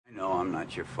I'm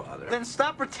not your father. Then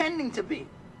stop pretending to be.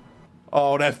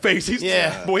 Oh, that face!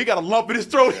 Boy, he got a lump in his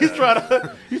throat. He's trying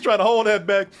to hold that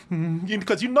back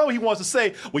because you know he wants to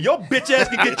say, "Well, your bitch ass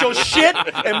can get your shit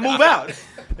and move out."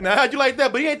 Now, how'd you like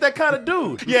that? But he ain't that kind of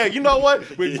dude. Yeah, you know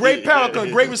what? With great power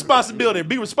comes great responsibility.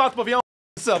 Be responsible for your own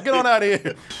self. Get on out of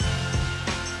here.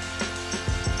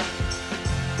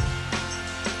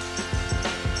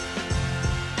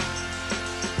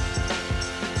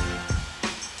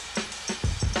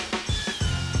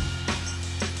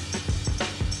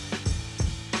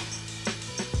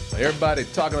 Everybody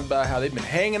talking about how they've been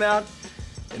hanging out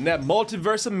in that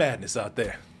multiverse of madness out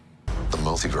there. The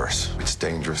multiverse, it's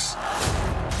dangerous.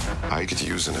 I could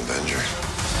use an Avenger.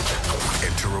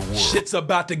 Enter a world. Shit's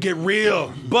about to get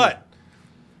real. But,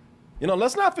 you know,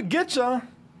 let's not forget, y'all,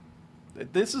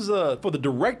 that this is for the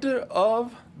director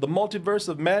of the Multiverse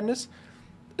of Madness.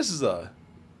 This is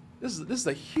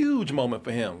a huge moment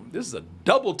for him. This is a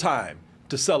double time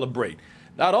to celebrate.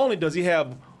 Not only does he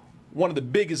have one of the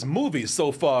biggest movies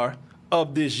so far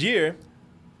of this year,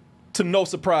 to no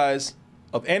surprise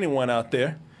of anyone out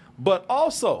there, but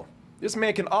also, this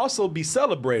man can also be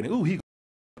celebrating. Ooh, he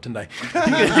tonight.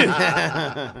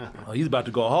 Oh, he's about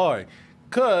to go hard.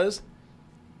 Because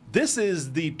this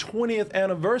is the 20th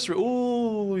anniversary.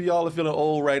 Ooh, y'all are feeling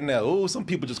old right now. Ooh, some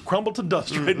people just crumble to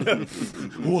dust right now.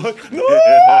 What? No!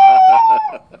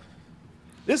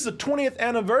 This is the 20th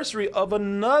anniversary of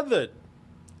another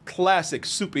classic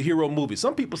superhero movie.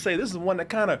 Some people say this is one that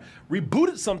kind of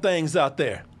rebooted some things out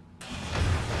there.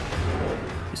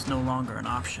 It's no longer an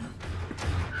option.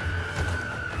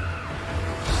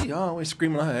 She always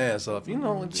screaming her ass off. You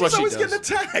know, she's always getting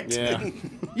attacked. Yeah.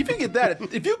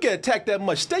 If you get attacked that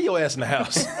much, stay your ass in the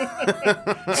house.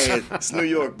 Hey, it's New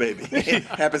York, baby. It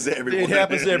happens to everyone. It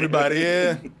happens to everybody,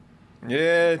 yeah.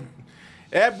 Yeah.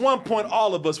 At one point,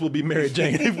 all of us will be Mary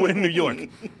Jane if we're in New York.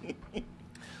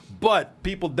 But,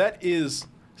 people, that is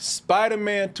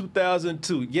Spider-Man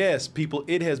 2002. Yes, people,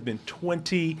 it has been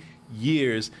 20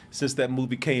 years since that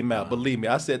movie came out. Believe me,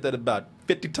 I said that about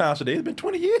 50 times today. It's been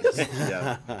 20 years.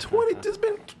 Yeah. It's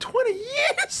been 20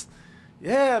 years.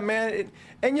 Yeah, man.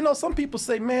 And, you know, some people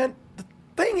say, man, the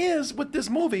thing is with this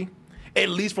movie, at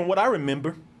least from what I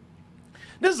remember,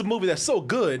 this is a movie that's so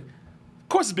good. Of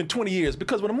course, it's been 20 years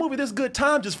because when a movie this good,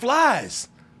 time just flies.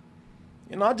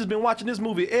 You know, I've just been watching this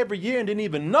movie every year and didn't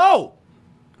even know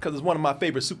because it's one of my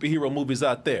favorite superhero movies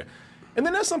out there. And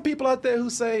then there's some people out there who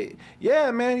say,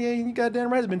 yeah, man, yeah, you goddamn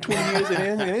right, it's been 20 years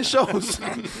and it shows.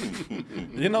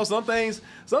 You know, some things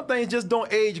just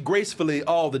don't age gracefully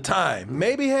all the time.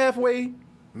 Maybe halfway,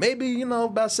 maybe, you know,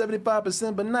 about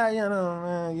 75%, but not, you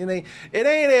know, it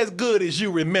ain't as good as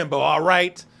you remember, all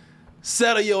right?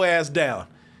 Settle your ass down.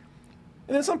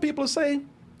 And then some people say,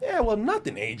 yeah, well,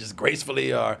 nothing ages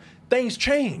gracefully or things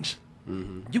change.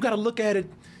 Mm-hmm. You got to look at it.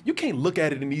 You can't look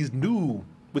at it in these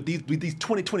with these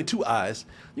 2022 eyes.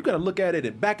 You got to look at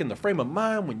it back in the frame of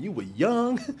mind when you were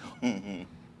young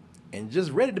and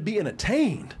just ready to be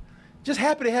entertained. Just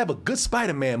happy to have a good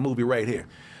Spider-Man movie right here.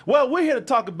 Well, we're here to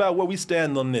talk about where we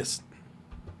stand on this.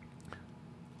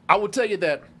 I will tell you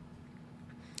that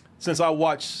since I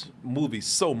watch movies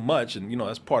so much, and you know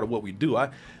that's part of what we do, I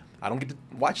don't get to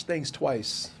watch things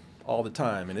twice all the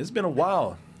time, and it's been a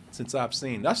while since I've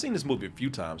seen this movie a few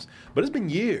times, but it's been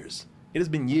years. It has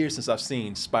been years since I've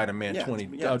seen Spider-Man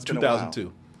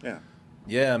 2002. Yeah.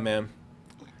 Yeah, man.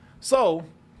 So,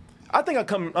 I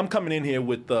think I'm coming in here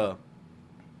with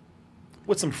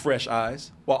some fresh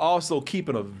eyes, while also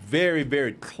keeping a very,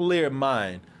 very clear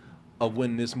mind of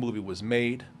when this movie was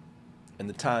made and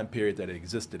the time period that it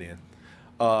existed in.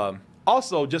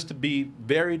 Also, just to be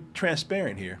very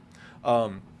transparent here,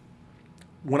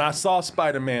 when I saw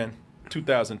Spider-Man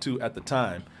 2002 at the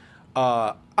time,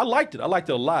 I liked it. I liked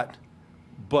it a lot.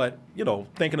 But, you know,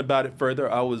 thinking about it further,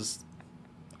 I was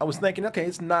thinking, okay,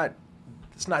 it's not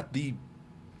the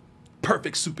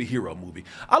perfect superhero movie.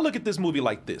 I look at this movie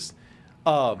like this.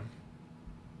 I'm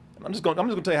just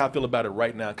gonna tell you how I feel about it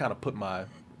right now and kind of put my,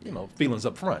 you know, feelings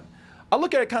up front. I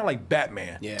look at it kind of like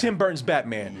Batman, Tim Burton's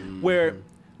Batman, where,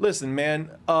 listen,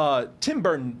 man, Tim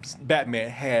Burton's Batman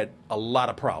had a lot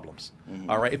of problems,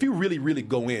 all right? If you really, really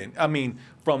go in, I mean,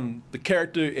 from the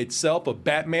character itself of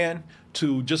Batman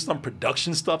to just some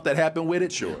production stuff that happened with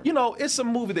it. Sure. You know, it's a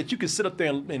movie that you can sit up there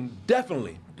and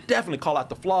definitely call out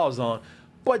the flaws on,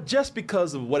 but just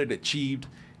because of what it achieved,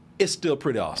 it's still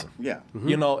pretty awesome. Yeah.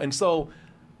 You know, and so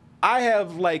I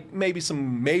have like maybe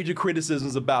some major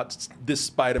criticisms about this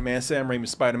Spider-Man, Sam Raimi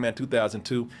Spider-Man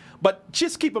 2002, but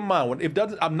just keep in mind,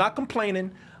 I'm not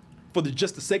complaining for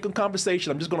just the sake of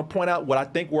conversation. I'm just going to point out what I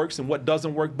think works and what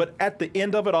doesn't work, but at the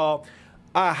end of it all,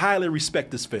 I highly respect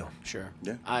this film. Sure.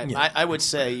 Yeah. I would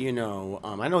say, you know,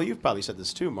 I know you've probably said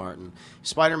this too, Martin.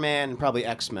 Spider-Man and probably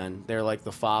X-Men, they're like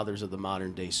the fathers of the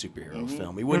modern-day superhero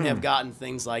film. We wouldn't have gotten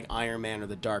things like Iron Man or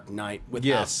The Dark Knight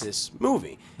without this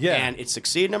movie. Yeah. And it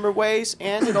succeeded a number of ways,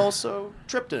 and it also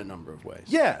tripped in a number of ways.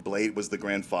 Yeah. Blade was the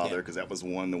grandfather because that was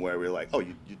one where we were like, oh,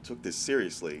 you took this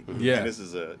seriously. Yeah. And this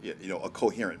is a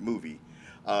coherent movie.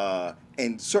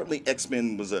 And certainly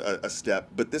X-Men was a step,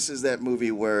 but this is that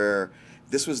movie where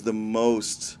this was the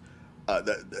most,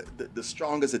 the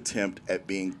strongest attempt at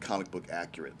being comic book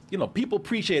accurate. You know, people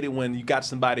appreciate it when you got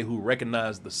somebody who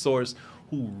recognized the source,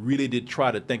 who really did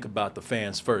try to think about the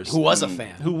fans first. Who was a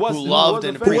fan. Who loved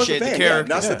and appreciated the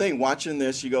character. That's the thing. Watching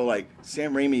this, you go like,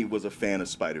 Sam Raimi was a fan of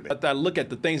Spider-Man. I look at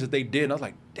the things that they did, and I was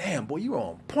like, damn, boy, you were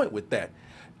on point with that.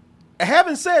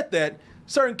 Having said that,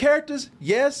 certain characters,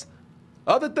 yes.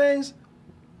 Other things,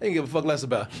 they can give a fuck less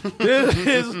about.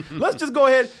 Let's just go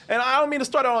ahead, and I don't mean to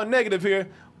start out on a negative here,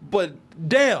 but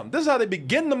damn, this is how they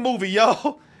begin the movie,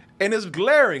 y'all, and it's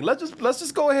glaring. Let's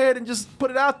just go ahead and just put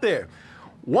it out there.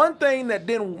 One thing that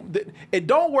it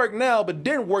don't work now, but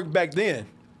didn't work back then.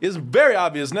 It's very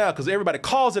obvious now because everybody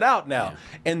calls it out now. Yeah.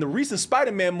 And the recent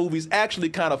Spider-Man movies actually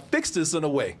kind of fixed this in a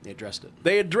way. They addressed it.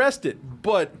 They addressed it,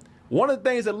 but one of the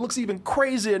things that looks even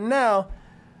crazier now.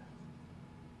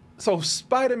 So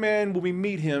Spider-Man, when we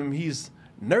meet him, he's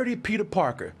nerdy Peter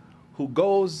Parker who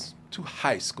goes to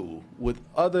high school with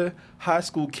other high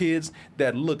school kids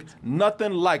that look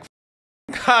nothing like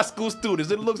high school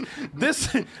students. It looks this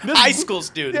high school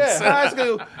students. Yeah, high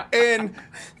school, and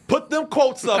put them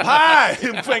quotes up high,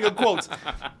 finger quotes.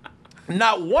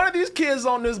 Not one of these kids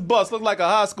on this bus looks like a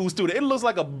high school student. It looks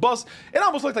like a bus. It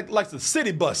almost looks like the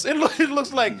city bus. It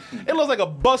looks like a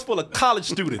bus full of college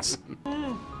students.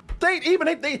 They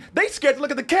scared to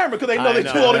look at the camera because they know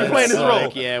they're too old to be playing this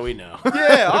role. Yeah, we know.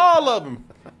 Yeah, all of them.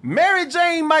 Mary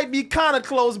Jane might be kind of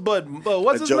close, but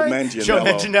what's his Joe name? Manganiello. Joe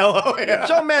Manganiello. Yeah.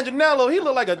 Joe Manganiello. He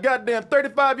looked like a goddamn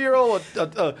 35-year-old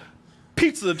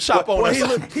pizza shop owner.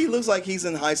 He looks like he's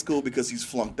in high school because he's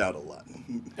flunked out a lot.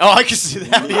 Oh, I can see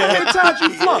that. How many times you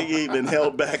flunked? He's been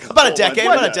held back. About a decade.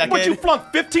 What, you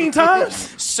flunked 15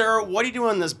 times? Sir, what are you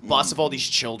doing on this bus of all these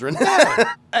children? And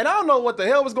I don't know what the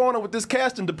hell was going on with this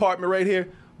casting department right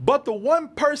here, but the one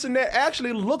person that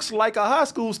actually looks like a high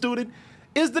school student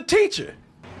is the teacher.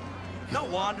 No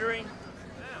wandering.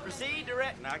 Proceed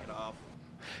direct. Knock it off.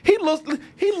 He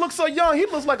looks so young. He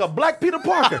looks like a black Peter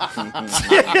Parker.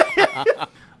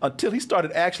 Until he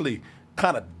started actually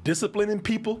kind of disciplining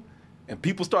people, and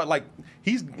people start like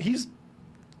he's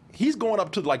going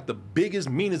up to like the biggest,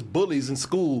 meanest bullies in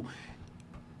school,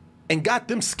 and got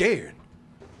them scared.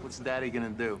 What's Daddy gonna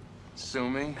do? Sue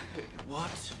me?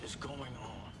 What is going on?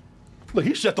 Look,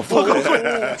 he shut the fuck up.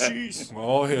 Oh, jeez.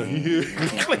 Oh, hell, he here.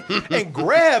 And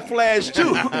grab Flash,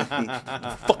 too.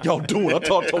 Fuck y'all doing? I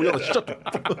told y'all to shut the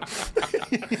fuck up.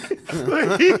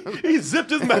 he zipped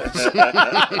his mouth.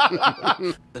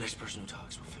 The next person who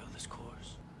talks will fail this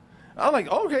course. I'm like,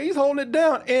 okay, he's holding it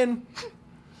down.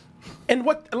 And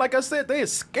what, like I said, they are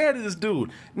scared of this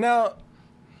dude. Now,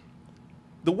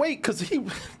 the way, because he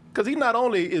not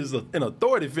only is an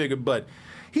authority figure, but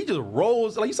he just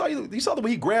rolls like you saw the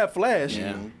way he grabbed Flash.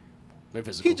 Yeah.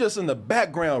 He just in the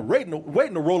background waiting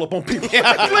to roll up on people.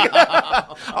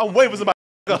 I'm waiting for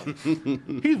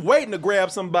somebody. He's waiting to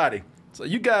grab somebody. So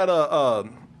you got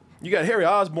Harry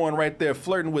Osborn right there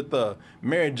flirting with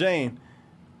Mary Jane,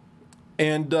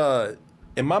 and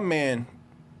my man,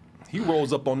 he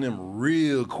rolls up on them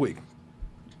real quick.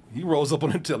 He rolls up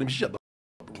on them, telling him shut the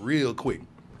up real quick.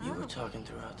 You were talking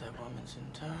throughout that woman's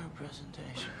entire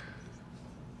presentation.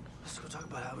 Let's go talk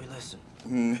about how we listen.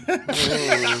 Like he's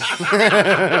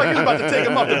about to take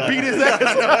him out to beat his ass.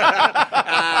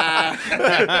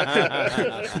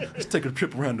 Let's take a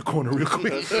trip around the corner real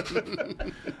quick.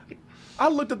 I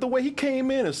looked at the way he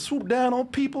came in and swooped down on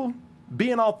people,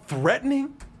 being all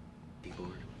threatening.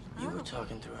 You were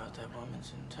talking throughout that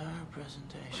woman's entire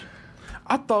presentation.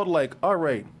 I thought, like, all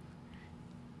right,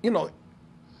 you know,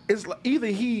 it's like either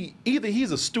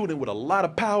he's a student with a lot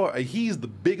of power, or he's the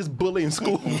biggest bully in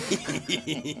school.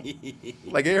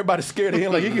 Like everybody's scared of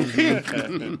him. Like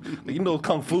he knows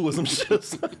kung fu or some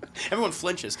shit. Everyone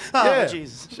flinches. Oh, yeah,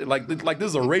 Jesus. Shit, like this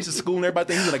is a racist school and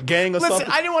everybody thinks he's in a gang or Listen,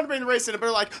 something. I didn't want to bring the race in it, but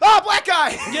they're like, oh, black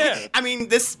guy. Yeah. I mean,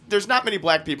 there's not many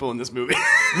black people in this movie.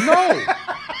 No,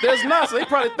 there's not. So they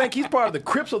probably think he's part of the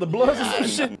Crips or the Bloods or some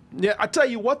shit. Yeah, I tell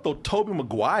you what though, Tobey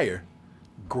Maguire.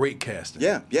 Great casting.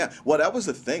 Yeah, yeah. Well, that was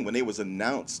the thing when it was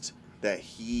announced that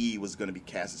he was going to be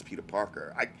cast as Peter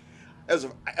Parker.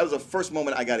 It was the first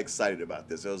moment I got excited about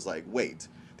this. I was like, wait,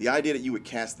 the idea that you would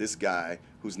cast this guy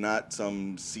who's not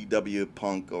some CW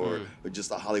punk or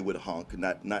just a Hollywood hunk,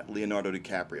 not Leonardo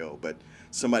DiCaprio, but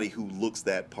somebody who looks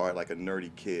that part like a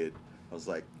nerdy kid. I was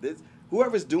like,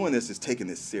 whoever's doing this is taking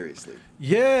this seriously.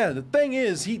 Yeah, the thing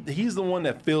is, he's the one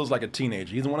that feels like a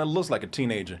teenager. He's the one that looks like a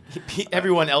teenager.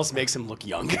 Everyone else makes him look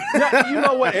young. Now, you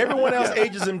know what? Everyone else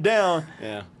ages him down.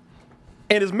 Yeah.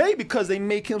 And it's maybe because they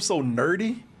make him so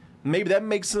nerdy. Maybe that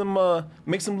makes him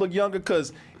look younger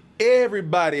because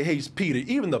everybody hates Peter.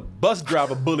 Even the bus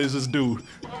driver bullies this dude.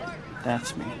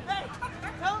 That's me.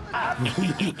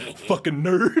 Fucking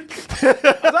nerd.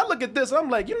 As I look at this, I'm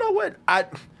like, you know what?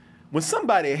 When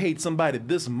somebody hates somebody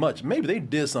this much, maybe they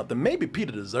did something. Maybe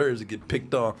Peter deserves to get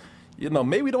picked on. You know,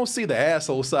 maybe we don't see the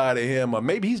asshole side of him, or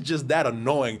maybe he's just that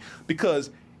annoying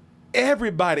because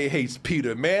everybody hates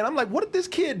Peter, man. I'm like, what did this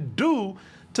kid do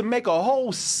to make a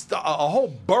whole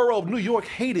borough of New York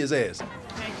hate his ass?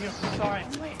 Thank you. Sorry.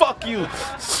 Fuck you.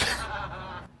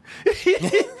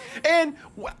 And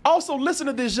also, listen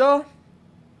to this, y'all.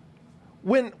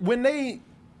 When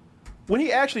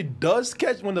he actually does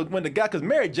catch, when the guy, because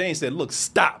Mary Jane said, look,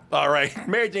 stop, all right?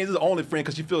 Mary Jane's his only friend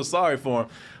because she feels sorry for him.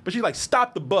 But she's like,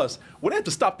 stop the bus. When they have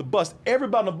to stop the bus,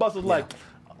 everybody on the bus was like,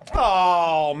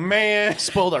 oh, man.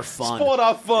 Spoiled our fun. Spoiled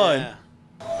our fun. Yeah.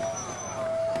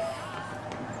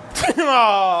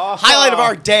 Oh, Highlight of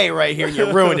our day right here, and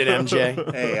you ruined it,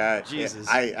 MJ. Hey, Jesus.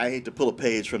 I hate to pull a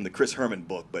page from the Chris Herman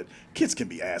book, but kids can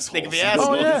be assholes. They can be assholes.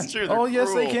 Oh, yeah. It's true. Oh, They're yes,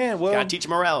 they cruel. can. Well, gotta teach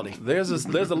morality. There's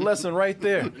a lesson right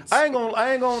there. I'm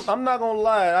not gonna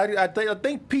lie. I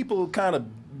think people kind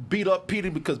of beat up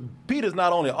Peter because Peter's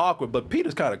not only awkward, but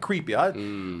Peter's kind of creepy.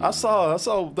 I saw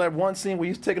that one scene where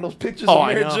he's taking those pictures of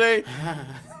Mary Jane.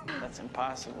 That's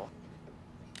impossible.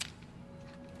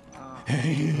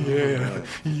 Yeah.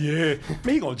 Man,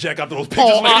 he gonna jack out those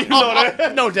pictures, man. You know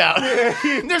that? No doubt.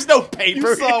 There's no paper.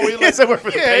 You saw we He has to work for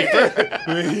the paper.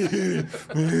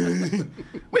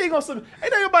 Where you gonna send?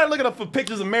 Ain't nobody looking up for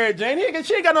pictures of Mary Jane.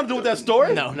 She ain't got nothing to do with that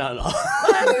story. No, not at all.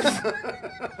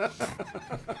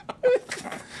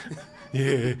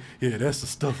 Yeah, that's the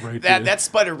stuff right there. That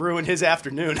spider ruined his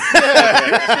afternoon. Sure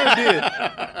did.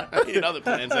 He had other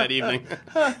plans that evening.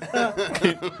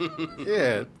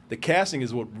 Yeah, the casting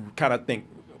is what kind of think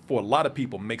for a lot of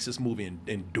people makes this movie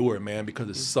endure, man, because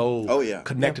it's so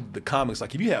connected to the comics.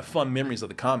 Like if you have fun memories of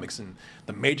the comics and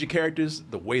the major characters,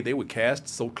 the way they were cast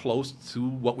so close to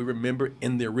what we remember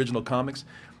in the original comics,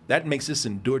 that makes this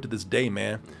endure to this day,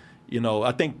 man. You know,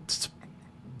 I think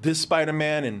this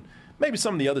Spider-Man and maybe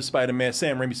some of the other Spider-Man,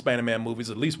 Sam Raimi Spider-Man movies,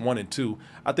 at least 1 and 2,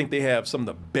 I think they have some of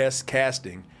the best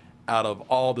casting out of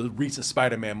all the recent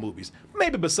Spider-Man movies.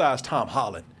 Maybe besides Tom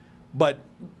Holland, but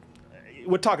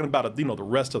we're talking about the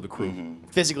rest of the crew.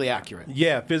 Physically accurate.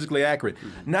 Yeah, physically accurate.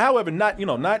 Now, however, not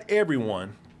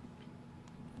everyone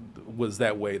was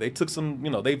that way. They took some,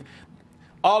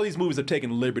 all these movies have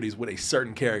taken liberties with a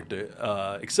certain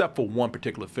character, except for one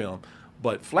particular film.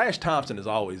 But Flash Thompson has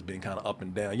always been kind of up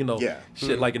and down,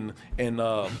 shit like in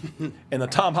the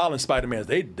Tom Holland Spider-Man,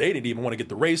 they didn't even want to get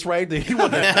the race right. He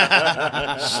wasn't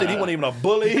even a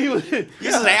bully.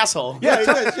 He's an asshole.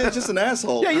 Yeah, just an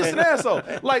asshole. Yeah, he's an asshole.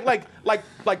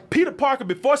 Like Peter Parker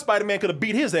before Spider-Man could have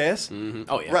beat his ass.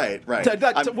 Oh yeah.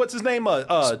 Right. What's his name?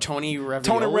 Tony Revolori.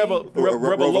 Tony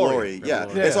Revolori. Yeah.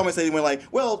 It's almost like they went like,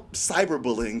 well,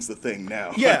 cyberbullying's the thing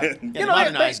now. Yeah. They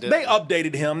modernized it. They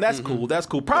updated him. That's cool. That's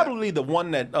cool. Probably the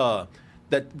one that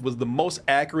was the most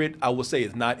accurate, I would say,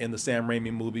 is not in the Sam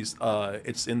Raimi movies.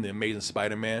 It's in the Amazing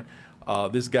Spider-Man.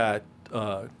 This guy,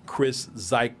 Chris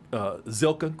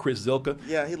Zilka.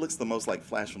 Yeah, he looks the most like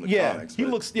Flash from the comics. He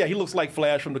looks like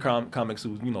Flash from the comics,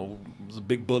 who was a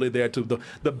big bully there too.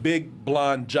 The big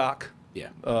blonde jock. Yeah.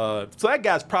 So that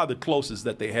guy's probably the closest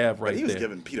that they have right there. He was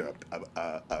giving Peter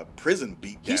a prison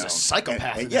beat down. He's a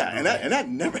psychopath. And that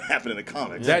never happened in the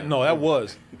comics. That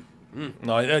was.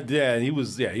 No, he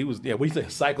was. What do you say?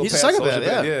 Psychopath. He's a psychopath.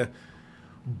 Sociopath, Yeah.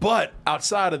 But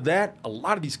outside of that, a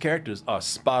lot of these characters are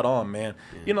spot on, man.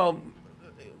 Yeah.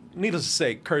 Needless to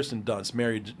say, Kirsten Dunst,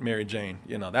 Mary Jane.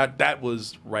 That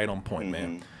was right on point,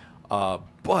 man.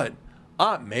 But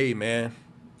Aunt May, man.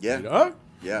 Yeah.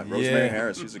 Yeah, Rosemary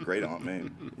Harris. She's a great Aunt May.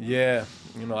 Yeah.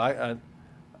 I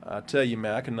tell you,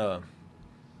 man,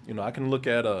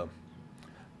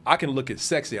 I can look at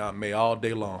sexy Aunt May all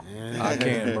day long. Yeah. I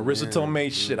can. Marissa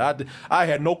Tomei, shit. I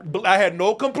had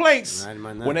no complaints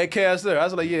when they cast her. I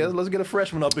was like, yeah, let's get a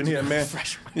freshman up in here, man.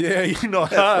 Freshman. Yeah, I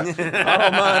don't mind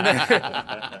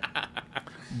that.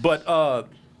 But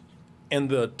in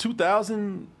the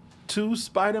 2002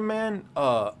 Spider-Man,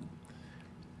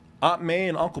 Aunt May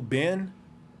and Uncle Ben,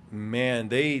 man,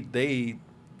 the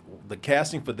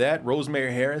casting for that,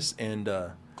 Rosemary Harris and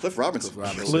Cliff Robinson.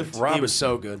 He was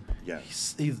so good. Yeah.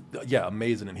 He's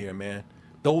amazing in here, man.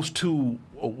 Those two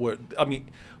were, I mean,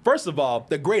 first of all,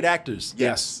 they're great actors.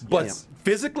 Yes. But Yeah.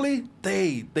 physically,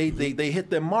 they hit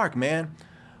their mark, man.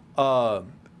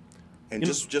 And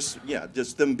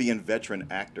just them being veteran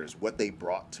actors, what they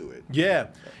brought to it. Yeah.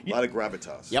 A lot of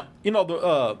gravitas. Yep. You know,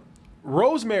 the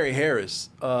Rosemary Harris,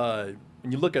 when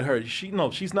you look at her,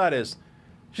 she's not as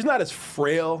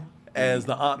frail as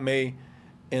the Aunt May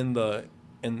in the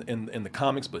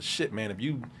comics, but shit, man, if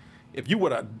you were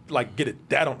to like get it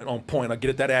that on point or get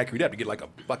it that accurate, you have to get like a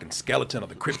fucking skeleton of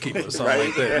the Crypt Keeper or something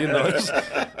like that. You know, it's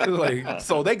like,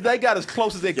 so they got as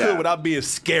close as they could without being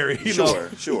scary. You know?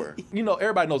 Sure. You know,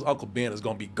 everybody knows Uncle Ben is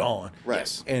gonna be gone. Right.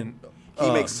 Yes. And he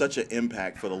makes such an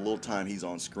impact for the little time he's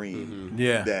on screen.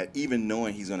 Yeah. That even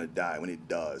knowing he's gonna die when he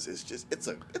does,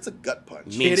 it's a gut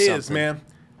punch. Me- it means is, something. man.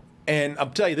 And I'm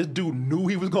telling you, this dude knew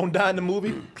he was gonna die in the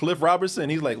movie. Cliff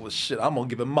Robertson, he's like, well, shit, I'm gonna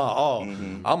give him my all.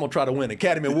 I'm gonna try to win an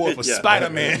Academy Award for Yeah.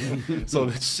 Spider-Man. So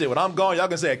shit, when I'm gone, y'all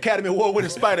can say Academy Award winning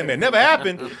Spider-Man. Never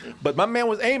happened, but my man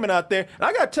was aiming out there. And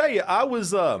I gotta tell you, I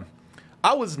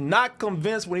was not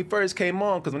convinced when he first came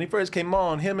on, because when he first came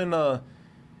on, him and Aunt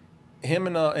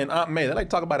May, they like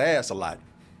to talk about ass a lot.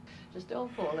 Just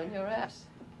don't fall in your ass.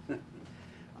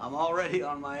 I'm already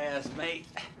on my ass, mate.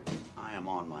 I am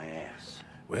on my ass.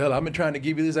 Well, I've been trying to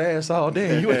give you this ass all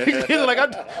day. You're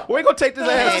like, we're gonna take this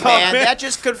ass Hey, talk, man, man. that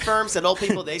just confirms that old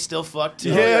people, they still fuck too.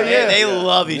 Yeah, yeah. They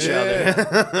love each other.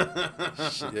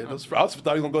 Shit, I thought he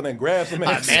was gonna go there and grab some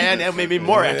ass. Man, that made me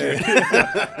more accurate.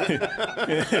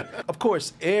 Of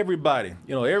course, everybody,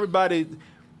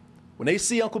 when they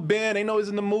see Uncle Ben, they know he's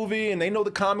in the movie and they know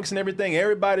the comics and everything.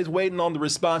 Everybody's waiting on the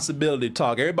responsibility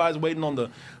talk. Everybody's waiting on the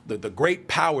great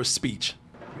power speech.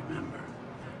 Remember,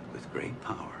 with great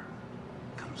power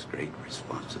comes great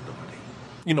responsibility.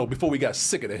 You know, before we got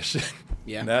sick of that shit.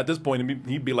 Yeah. Now at this point,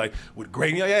 he'd be like, "With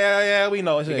great, yeah, we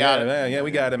know, we got it. man, yeah,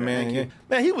 we got it, man." Yeah.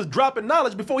 Man, he was dropping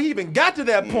knowledge before he even got to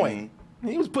that point.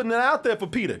 He was putting it out there for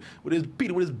Peter with his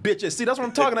bitch ass. See, that's what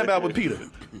I'm talking about with Peter.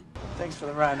 Thanks for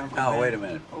the ride, Uncle Oh, Ben. wait a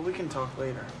minute. Well, we can talk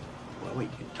later. Well, we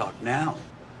can talk now.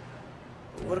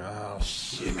 Oh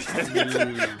shit.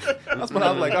 That's when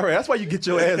I was like, all right, that's why you get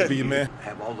your ass beat, man.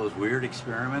 Have all those weird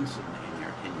experiments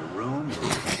in your room where you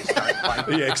can just start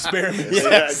fighting. Yeah, experiments.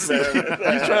 Yes. You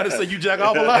trying to say you jack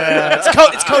off a lot?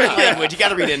 It's coded language. You got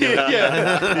to read into it.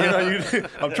 Yeah.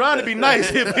 I'm trying to be nice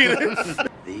here, Peter.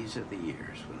 These are the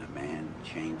years when a man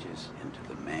changes into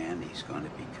the man he's going to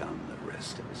become the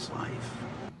rest of his life.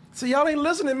 See, y'all ain't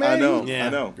listening, man. I know. Yeah. I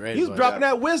know. Great. He was dropping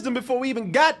that wisdom before we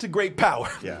even got to great power.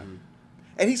 Yeah.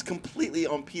 And he's completely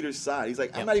on Peter's side. He's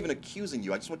like, I'm not even accusing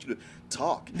you. I just want you to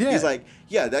talk. Yeah. He's like,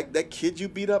 yeah, that kid you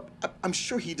beat up, I'm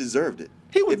sure he deserved it.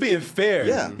 He was being fair.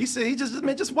 Yeah. He said,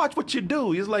 just watch what you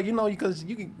do. He's like, because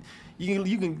you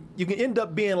can end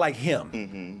up being like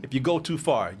him if you go too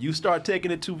far. You start taking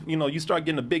it too, you start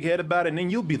getting a big head about it, and then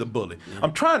you'll be the bully.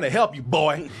 I'm trying to help you,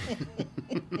 boy.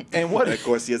 And what? And of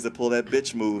course, he has to pull that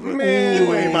bitch move. Man.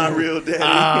 You ain't my real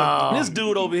daddy. This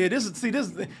dude over here,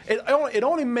 it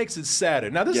only makes it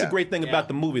sadder. Now, this is a great thing about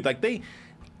the movie. Like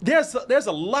there's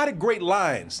a lot of great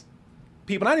lines.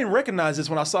 People, and I didn't recognize this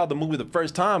when I saw the movie the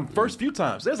first few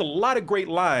times. There's a lot of great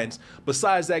lines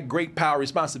besides that great power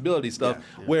responsibility stuff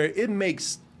where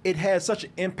it has such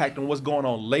an impact on what's going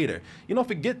on later.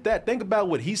 Forget that. Think about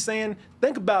what he's saying.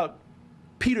 Think about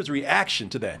Peter's reaction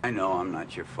to that. I know I'm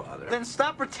not your father. Then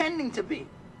stop pretending to be.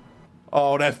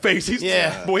 Oh, that face!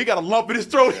 Boy, he got a lump in his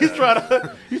throat. He's trying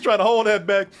to hold that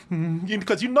back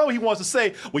because he wants to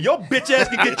say, "Well, your bitch ass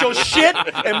can get your shit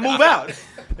and move out."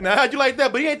 Now, how'd you like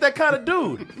that? But he ain't that kind of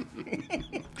dude.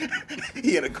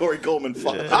 He had a Corey Coleman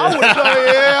father.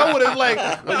 I would have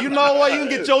like, well, you know what? You can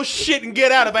get your shit and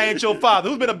get out if I ain't your father.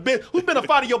 Who's been a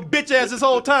father of your bitch ass this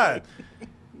whole time?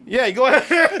 Yeah, go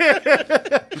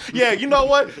ahead. Yeah, you know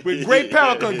what? With great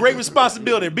power comes great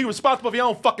responsibility. Be responsible for your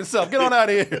own fucking self. Get on out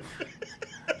of here.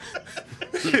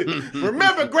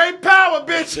 Remember, great power,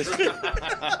 bitch.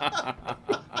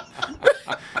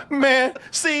 Man,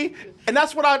 see, and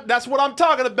that's what I'm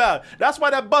talking about. That's why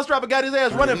that bus driver got his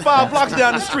ass running 5 blocks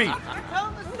down the street.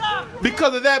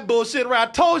 Because of that bullshit where I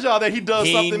told y'all that he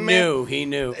does something, man. He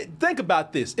knew. Think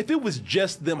about this. If it was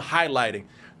just them highlighting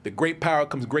the great power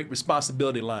comes great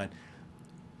responsibility line,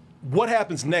 what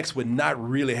happens next would not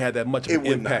really have that much of an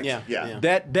impact. Yeah.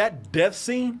 That death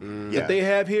scene that they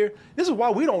have here, this is why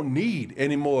we don't need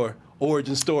any more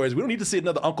origin stories. We don't need to see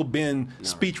another Uncle Ben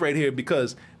speech right here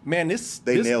because, man,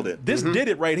 They nailed it. This did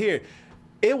it right here.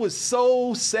 It was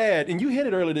so sad, and you hit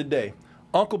it earlier today.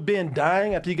 Uncle Ben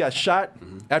dying after he got shot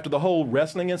after the whole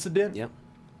wrestling incident. Yep.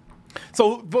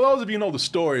 So for those of you who know the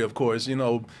story, of course,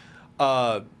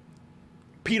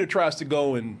 Peter tries to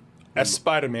go and as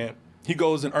Spider-Man, he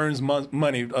goes and earns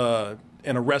money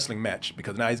in a wrestling match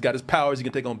because now he's got his powers. He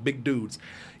can take on big dudes.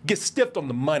 Gets stiffed on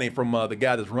the money from the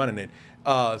guy that's running it.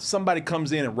 Somebody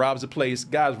comes in and robs the place.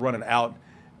 Guy's running out,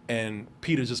 and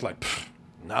Peter's just like,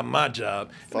 not my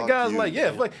job. And the guy's like, yeah.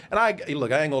 And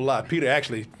look, I ain't gonna lie. Peter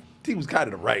actually, he was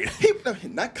kind of the right.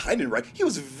 Not kind of right. He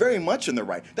was very much in the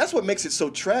right. That's what makes it so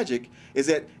tragic, is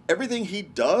that everything he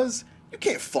does, you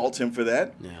can't fault him for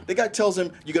that. Yeah. The guy tells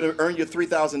him, you're going to earn your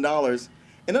 $3,000,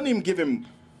 and doesn't even give him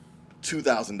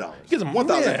 $2,000. Gives him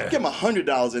 $1,000. Yeah. Give him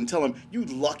 $100 and tell him, you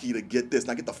lucky to get this.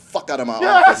 Now get the fuck out of my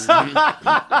office.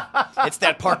 It's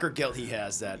that Parker guilt he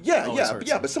has. That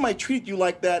but somebody treated you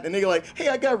like that, and they're like, hey,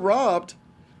 I got robbed.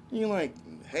 And you're like,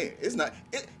 hey, it's not...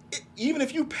 even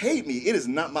if you paid me, it is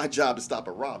not my job to stop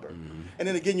a robber. Mm-hmm. And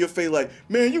then again, you're faced like,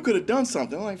 man, you could have done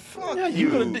something. I'm like, fuck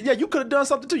you. You could have done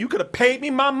something too. You could have paid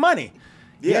me my money.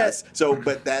 Yes. So,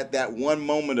 but that one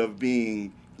moment of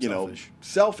being,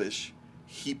 selfish,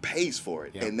 he pays for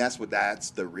it, and that's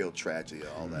the real tragedy of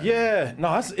all that. Yeah. No,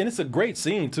 and it's a great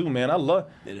scene too, man. I love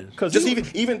it. Because just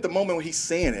even at the moment when he's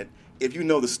saying it, if you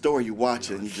know the story, you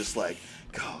watch it and you're just like,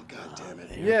 oh, God damn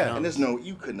it. Yeah. And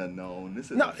you couldn't have known.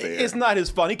 This isn't fair. It's not his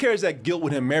fault. He carries that guilt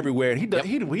with him everywhere. And he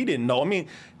didn't know. I mean,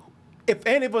 if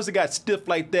any of us had got stiff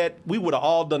like that, we would have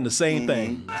all done the same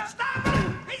thing. Stop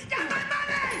him! He's got my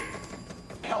money!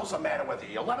 What the hell's the matter with you?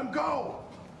 You let him go.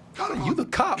 You the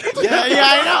cop. Yeah,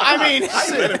 I know. I mean,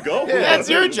 let him go. Yeah, that's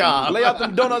your job. Lay out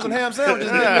them donuts and ham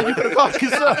sandwiches. Man. You could have caught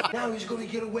yourself. Now he's going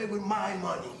to get away with my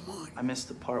money. I missed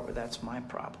the part where that's my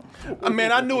problem.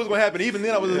 Man, I knew it was going to happen. Even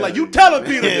then, I was like, you tell him,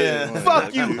 Peter. Yeah.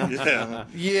 Fuck you.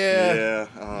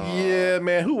 Yeah,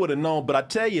 man. Who would have known? But I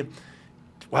tell you,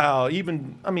 wow, he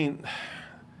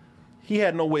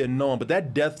had no way of knowing. But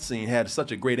that death scene had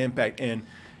such a great impact. And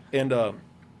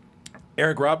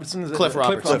Eric Robinson? Cliff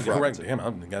Robinson. Correct him.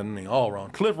 I've got him all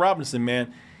wrong. Cliff Robinson,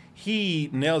 man, he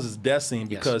nails his death scene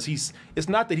because it's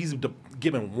not that he's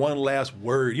giving one last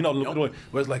word, where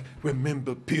it's like,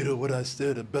 remember, Peter, what I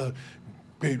said about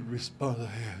great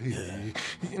responsibility.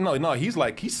 No, he's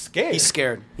scared. He's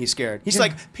scared. He's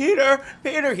like, Peter.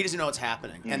 He doesn't know what's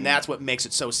happening. And that's what makes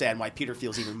it so sad and why Peter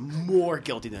feels even more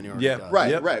guilty than he already does.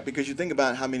 Right. Because you think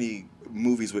about how many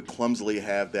movies would clumsily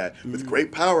have that, with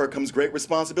great power comes great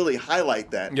responsibility, highlight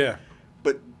that. Yeah.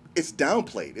 But it's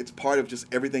downplayed. It's part of just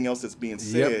everything else that's being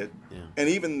said. Yep. Yeah. And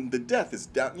even the death is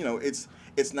down,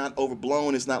 it's not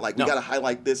overblown. It's not like we got to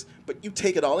highlight this, but you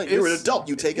take it all in. You're an adult.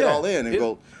 You take it all in and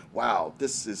go, wow,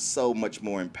 this is so much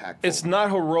more impactful. It's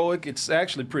not heroic. It's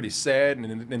actually pretty sad.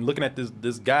 And looking at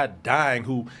this guy dying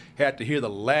who had to hear the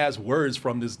last words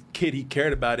from this kid he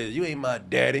cared about is, you ain't my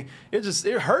daddy. It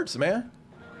hurts, man.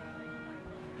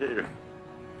 Peter.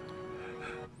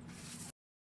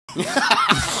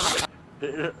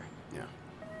 Peter.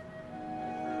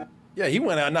 Yeah, he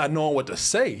went out not knowing what to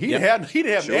say. He didn't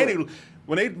have any.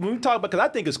 When we talk about, because I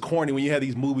think it's corny when you have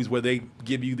these movies where they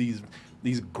give you these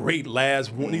great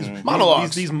last these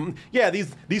monologues.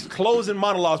 These closing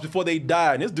monologues before they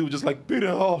die, and this dude just like, Peter,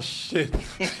 oh shit.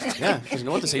 Yeah, he doesn't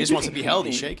know what to say. He just wants to be held.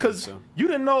 He's shaking. Because you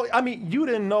didn't know. I mean, you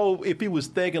didn't know if he was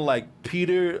thinking like,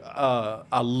 Peter,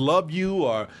 I love you,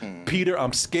 or Peter,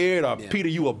 I'm scared, or Peter,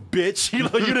 you a bitch.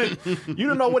 You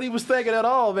didn't know what he was thinking at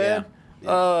all, man.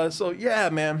 Yeah.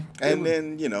 Man. And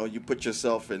then you put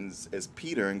yourself as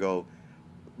Peter and go,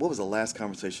 what was the last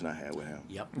conversation I had with him?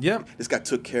 Yep. This guy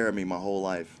took care of me my whole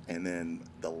life, and then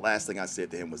the last thing I said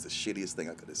to him was the shittiest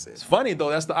thing I could have said. It's funny though.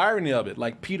 That's the irony of it.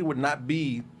 Like, Peter would not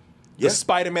be the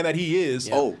Spider-Man that he is.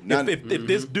 Oh, if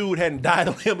this dude hadn't died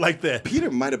on him like that,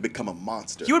 Peter might have become a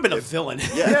monster. He would have been a villain.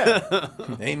 Yeah.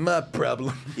 Ain't my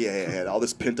problem. Yeah, he had all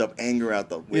this pent up anger out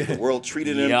the way the world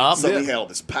treated him. Suddenly he had all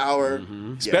this power.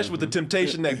 Especially with the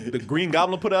temptation that the Green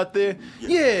Goblin put out there.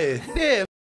 Yeah.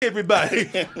 Everybody,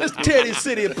 let's tear this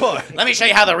city apart. Let me show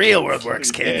you how the real world works,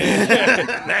 kid.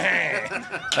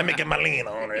 Let me get my lean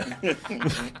on it.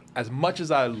 As much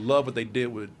as I love what they did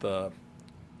with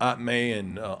Aunt May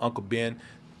and Uncle Ben,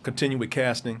 continue with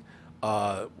casting.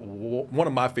 One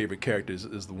of my favorite characters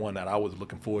is the one that I was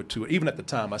looking forward to. Even at the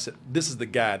time, I said, this is the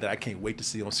guy that I can't wait to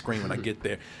see on screen when I get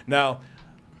there. Now,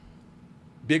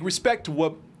 big respect to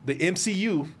what the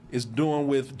MCU is doing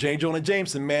with J. Jonah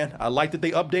Jameson, man. I like that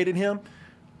they updated him.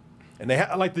 And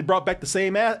I like they brought back the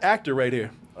same actor right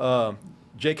here,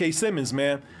 J.K. Simmons,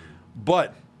 man.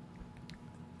 But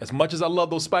as much as I love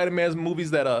those Spider-Man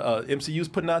movies that MCU's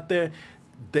putting out there,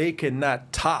 they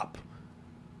cannot top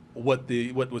what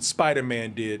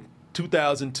Spider-Man did,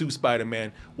 2002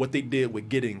 Spider-Man, what they did with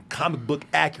getting comic book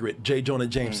accurate J. Jonah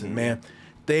Jameson, man.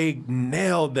 They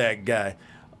nailed that guy.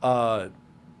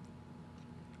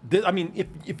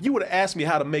 If you would have asked me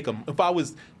how to make him, if I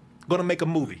was gonna make a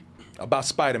movie about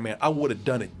Spider-Man, I would have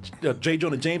done it. J.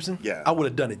 Jonah Jameson, I would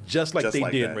have done it just like they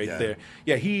did right there.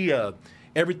 Yeah, he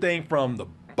everything from the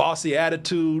bossy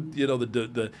attitude, you know,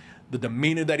 the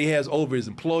demeanor that he has over his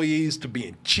employees, to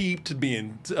being cheap, to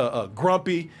being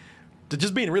grumpy, to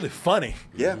just being really funny.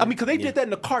 Yeah. I mean, because they did that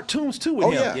in the cartoons too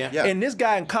with him. Yeah. And this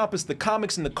guy encompassed the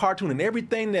comics and the cartoon and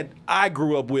everything that I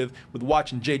grew up with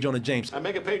watching J. Jonah Jameson. I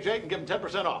make it page 8 and give him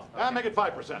 10% off. I make it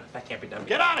 5%. That can't be done.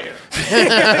 Get out of here.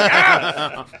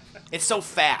 It's so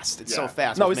fast. It's so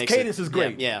fast. No, which his makes cadence is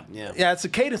great. Yeah. Yeah, it's a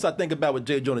cadence I think about with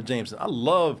J. Jonah Jameson. I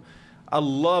love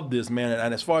this, man.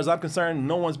 And as far as I'm concerned,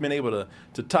 no one's been able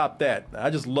to top that. I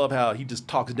just love how he just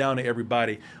talks down to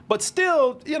everybody. But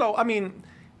still, you know, I mean,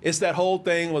 it's that whole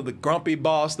thing with the grumpy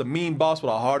boss, the mean boss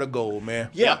with a heart of gold, man.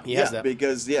 Yeah, he has that.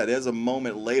 Because there's a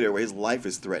moment later where his life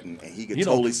is threatened and he could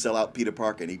totally sell out Peter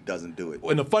Parker and he doesn't do it.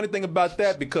 And the funny thing about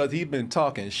that, because he's been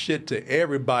talking shit to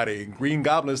everybody, Green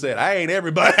Goblin said, "I ain't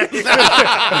everybody.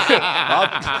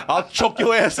 I'll choke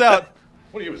your ass out."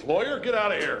 What are you, his lawyer? Get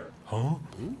out of here. Huh?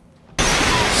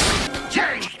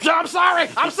 I'm sorry.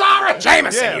 I'm sorry.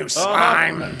 Jameson, you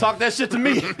slime. Talk that shit to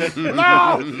me. No.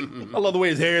 I love the way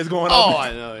his hair is going Oh, up.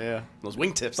 I know, yeah. Those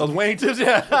wingtips. Those wingtips,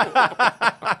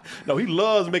 yeah. No, he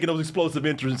loves making those explosive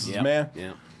entrances, man.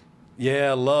 Yeah.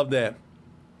 Yeah, I love that.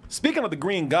 Speaking of the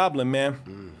Green Goblin,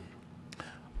 man,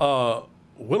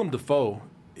 Willem Dafoe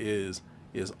is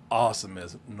awesome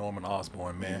as Norman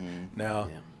Osborn, man. Now,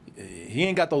 he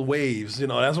ain't got those waves, you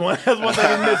know. That's one thing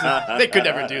he's missing. They could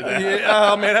never do that.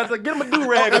 Yeah, oh man, that's like, get him a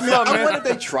do-rag or something, I man. wonder if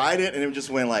they tried it and it just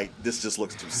went like, this just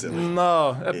looks too silly.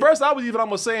 No. At first, I was even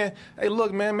almost saying, hey,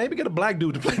 look, man, maybe get a black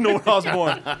dude to play Norman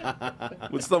Osborn.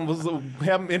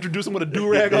 Have him introduce him with a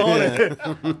do-rag on and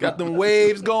got them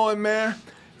waves going, man.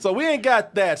 So we ain't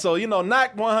got that. So, you know,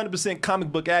 not 100% comic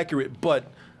book accurate, but,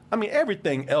 I mean,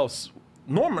 everything else.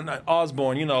 Norman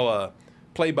Osborn, you know,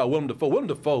 played by Willem Dafoe. Willem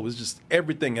Dafoe is just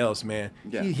everything else, man.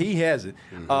 Yeah. He has it.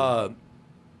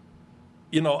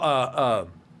 You know,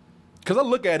 because I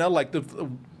look at it, I'm like,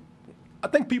 I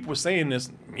think people were saying this,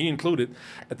 me included,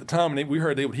 at the time, and we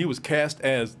heard he was cast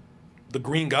as the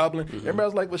Green Goblin. Everybody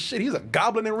was like, well, shit, he's a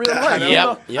goblin in real life.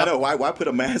 I know. Why put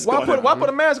a mask on him? Why put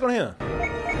a mask on him?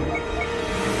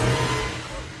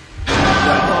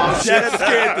 That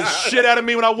scared the shit out of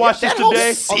me when I watched this today.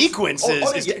 That sequence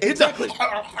is exactly.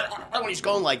 when he's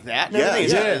going like that. Yeah.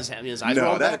 His eyes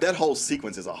roll back. That whole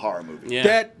sequence is a horror movie.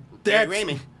 Yeah. That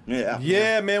Raimi.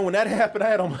 Yeah, man. When that happened, I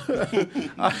had on.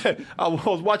 I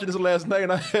was watching this last night,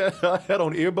 and I had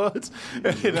on earbuds.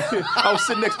 And I was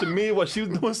sitting next to me while she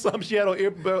was doing something. She had on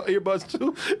earbuds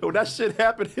too. And when that shit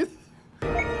happened,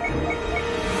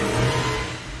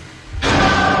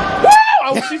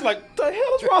 she's like, "What the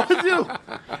hell is wrong with you?"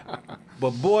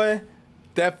 But boy,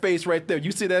 that face right there.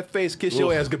 You see that face? Kiss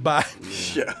your ass goodbye.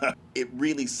 Yeah. It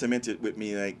really cemented with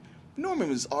me like Norman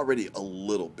was already a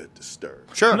little bit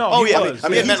disturbed. Sure. No, he I was.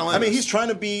 mean, he's trying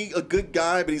to be a good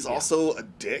guy, but he's also a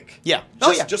dick. Yeah.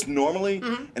 Just normally,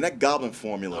 and that Goblin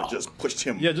formula just pushed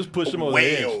him. Yeah, just pushed him over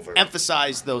way the edge. over.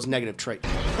 Emphasize those negative traits.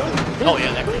 Oh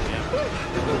yeah, that great. Yeah.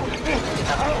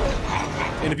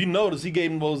 And if you notice, he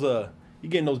gave him those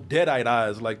dead-eyed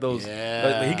eyes, like those.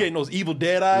 Yeah. He gave him those evil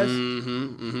dead eyes.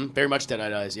 Very much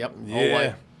dead-eyed eyes. Yep. Yeah. All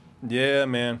white. Yeah,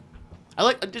 man. I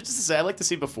like to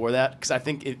see before that because I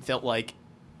think it felt like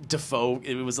Defoe.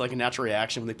 It was like a natural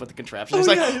reaction when they put the contraption. It's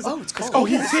it's cold. Oh,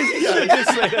 he did say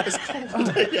that. It's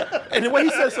cold. Yeah. And the way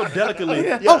he said it so delicately.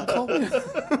 Yeah. Oh, cold.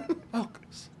 Oh,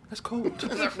 that's cold.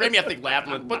 Raimi, I think, laughed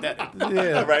when put that.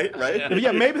 Yeah. Right.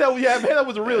 Yeah, maybe that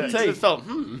was a real take. It felt.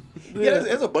 Yeah,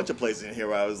 there's a bunch of places in here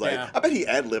where I was like, I bet he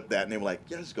ad-libbed that, and they were like,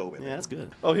 yeah, just go with it. Yeah, that's good.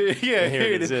 Oh, yeah, here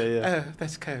it is. Yeah.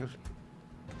 That's cold.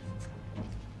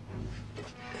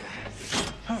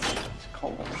 It's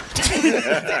cold.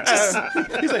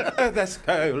 He's like, that's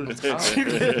cold.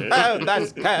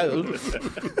 That's cold.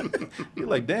 You're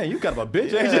like, damn, you got a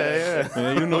bitch, ain't you? Yeah.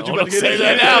 Man, you know what you about to get Say into.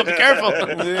 that now. Be careful.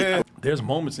 Yeah. There's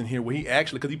moments in here where he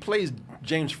actually, because he plays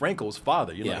James Franco's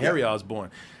father, Harry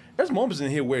Osborn. There's moments in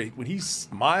here where when he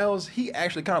smiles, he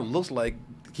actually kind of looks like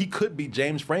he could be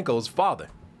James Franco's father.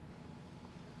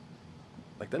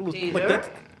 Like that looks like that.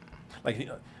 Like,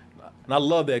 and I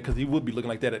love that because he would be looking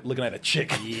like that, looking at a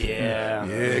chick. Yeah.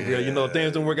 Yeah, girl. You know, if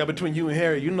things don't work out between you and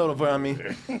Harry, you know what I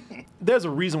mean. There's a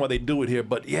reason why they do it here,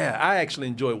 but yeah, I actually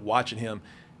enjoy watching him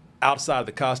outside of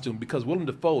the costume because Willem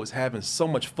Dafoe is having so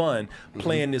much fun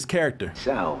playing this character.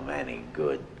 So many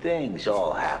good things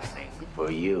all happening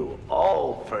for you.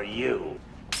 All for you.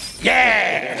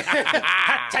 Yeah.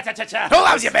 Who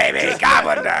loves you, baby?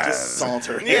 Goblin does. Just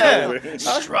saunter. Yeah.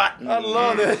 Strut. I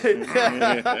love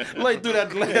it. Like through that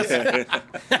glass.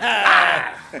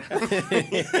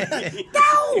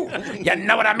 Go! You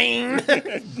know what I mean,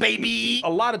 baby? A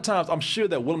lot of times, I'm sure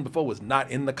that Willem Dafoe was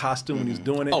not in the costume when he was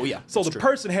doing it. Oh, yeah. So That's the true.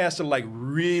 person has to like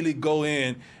really go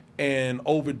in and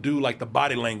overdo like the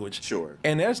body language. Sure.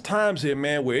 And there's times here,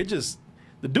 man, where it just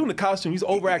the dude in the costume, he's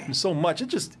overacting so much, it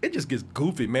just gets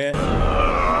goofy, man.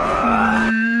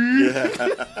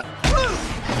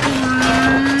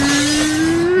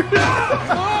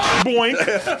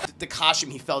 Boink. The costume,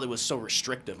 he felt it was so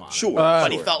restrictive on him. Sure.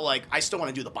 But he Sure. felt like, I still want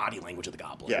to do the body language of the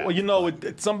goblin. Yeah. Well, you know,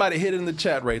 somebody hit it in the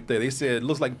chat right there. They said it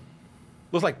looks like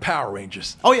Power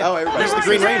Rangers. Oh, yeah. Oh, everybody He's the likes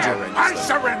Green it. Ranger. I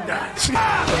surrender.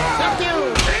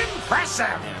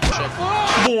 Impressive.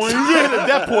 Boing.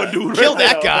 That poor dude. Killed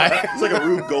that guy. It's like a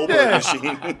Rube Goldberg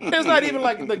machine. It's not even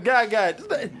like the guy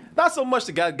not so much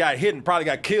the guy got hit and probably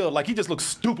got killed. Like he just looked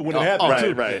stupid when it happened right,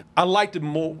 too. right. I liked it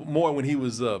more when he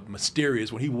was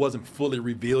mysterious, when he wasn't fully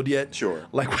revealed yet. Sure.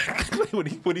 Like when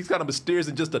he's kind of mysterious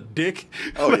and just a dick.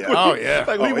 Oh, Like, yeah. when Oh, he- yeah.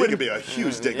 Like Oh, we it wouldn't. could be a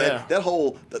huge dick. Yeah. That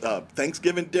whole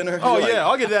Thanksgiving dinner. Oh you're like, yeah,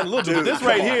 I'll get that in a little bit. But dude, this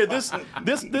right come here, on.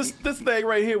 this thing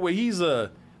right here, where he's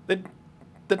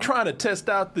they're trying to test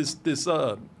out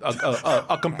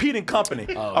a competing company,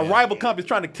 a rival company is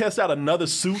trying to test out another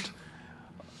suit.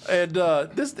 And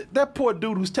that poor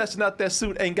dude who's testing out that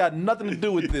suit ain't got nothing to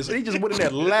do with this. He just went in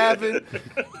there laughing,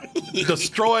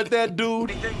 destroyed that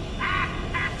dude.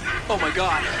 Oh my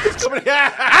God. He's coming here.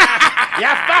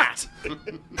 Yeah, fucked.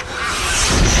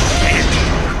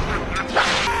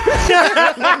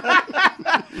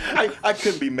 I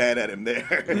couldn't be mad at him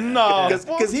there. No.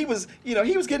 Because he was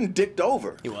getting dicked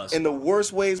over. He was. In the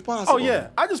worst ways possible. Oh yeah,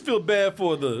 I just feel bad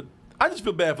for the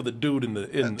dude in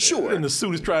the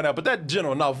suit he's trying out. But that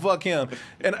general, no, fuck him.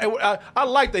 And I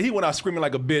like that he went out screaming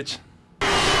like a bitch.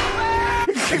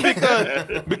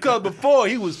 because before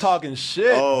he was talking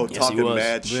shit. Oh, Yes, talking he was.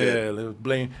 mad shit. Yeah, they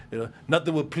was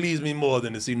nothing would please me more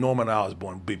than to see Norman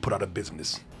Osborn be put out of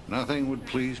business. Nothing would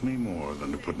please me more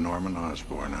than to put Norman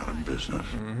Osborn out of business.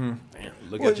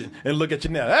 Look at you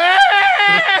now.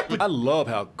 I love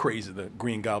how crazy the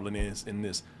Green Goblin is in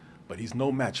this, but he's no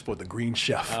match for the Green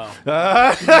Chef.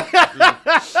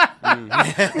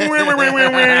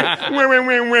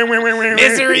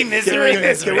 Misery, misery,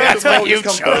 misery. That's what you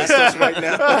chose. Right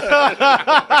now.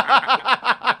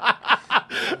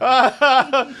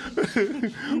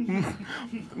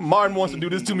 Martin wants to do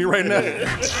this to me right now.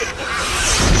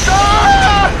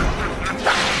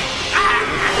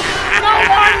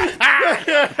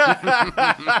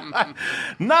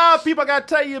 Nah, people, I gotta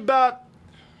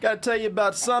tell you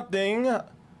about something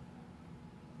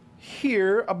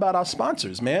here about our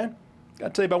sponsors, man.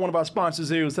 Gotta tell you about one of our sponsors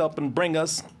here who's helping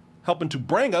to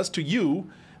bring us to you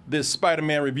this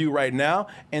Spider-Man review right now,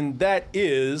 and that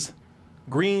is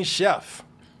Green Chef.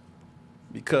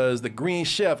 Because the Green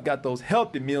Chef got those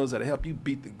healthy meals that'll help you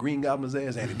beat the Green Goblin's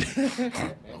ass any day.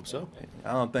 Hope so.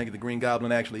 I don't think the Green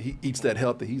Goblin he eats that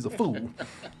healthy. He's a fool.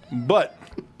 But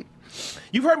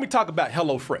you've heard me talk about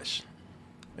HelloFresh.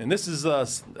 And this is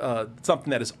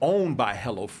something that is owned by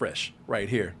HelloFresh right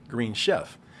here, Green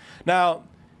Chef. Now,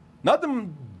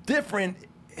 nothing different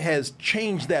has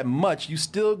changed that much. You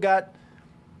still got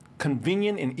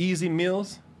convenient and easy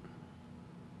meals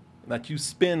that you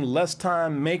spend less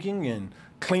time making and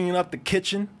cleaning up the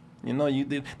kitchen. You know,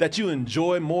 that you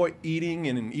enjoy more eating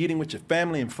and eating with your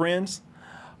family and friends.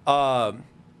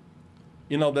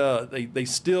 You know, they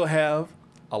still have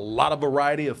a lot of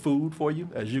variety of food for you,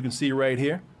 as you can see right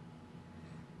here.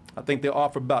 I think they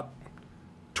offer about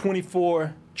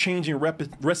 24 changing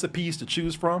recipes to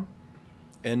choose from,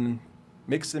 and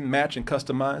mix and match and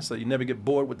customize so you never get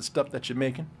bored with the stuff that you're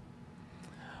making.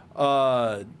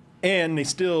 And they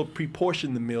still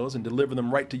pre-portion the meals and deliver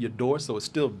them right to your door, so it's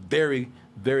still very,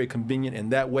 very convenient in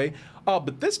that way.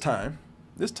 But this time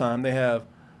they have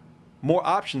more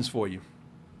options for you.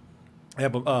 They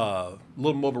have a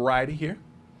little more variety here.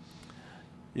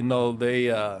 You know, they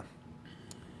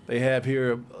have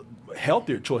here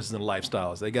healthier choices and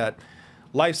lifestyles. They got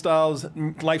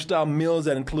lifestyle meals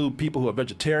that include people who are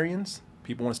vegetarians,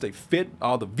 people who want to stay fit,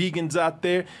 all the vegans out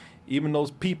there, even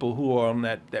those people who are on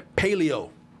that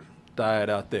paleo diet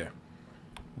out there.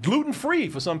 Gluten-free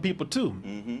for some people too.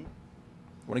 Mm-hmm.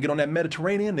 Want to get on that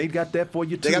Mediterranean? They got that for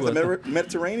you too. They got the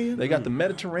Mediterranean? They got the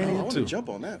Mediterranean I want too. to jump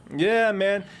on that. Yeah,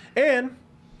 man. And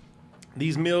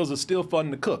these meals are still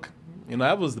fun to cook. You know,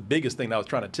 that was the biggest thing that I was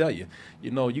trying to tell you.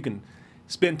 You know, you can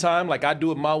spend time like I do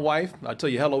with my wife. I tell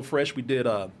you, HelloFresh, we did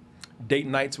date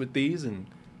nights with these, and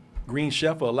Green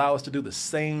Chef will allow us to do the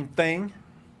same thing.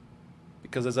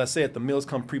 because as I said, the meals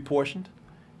come pre-portioned,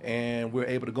 and we're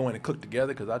able to go in and cook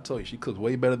together. Because I told you, she cooks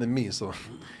way better than me, so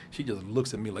she just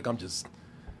looks at me like I'm just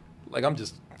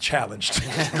challenged,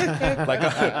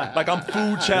 like I'm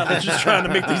food challenged, just trying to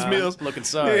make these meals. Looking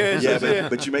sorry. Yeah,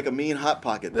 but you make a mean hot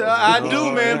pocket, though. I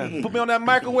do, man. Yeah. Put me on that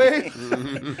microwave.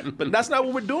 But that's not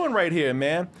what we're doing right here,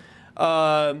 man.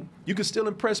 You can still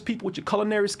impress people with your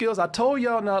culinary skills. I told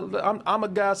y'all, now I'm a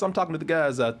guy, so I'm talking to the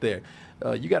guys out there.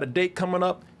 You got a date coming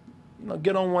up,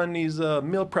 get on one of these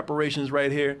meal preparations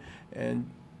right here and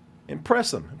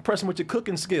impress them with your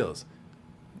cooking skills.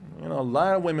 A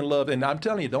lot of women love, and I'm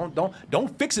telling you,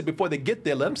 don't fix it before they get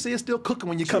there. Let them see it's still cooking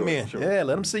when you come in. Sure. Yeah,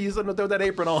 let them see you throw that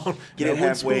apron on. Get it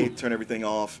halfway, turn everything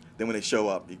off. Then when they show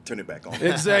up, you turn it back on.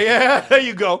 Exactly. Yeah, there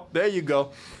you go.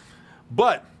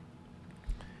 But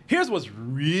here's what's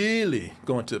really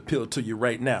going to appeal to you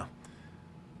right now.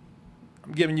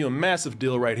 I'm giving you a massive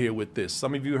deal right here with this.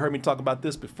 Some of you heard me talk about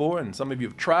this before, and some of you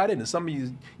have tried it, and some of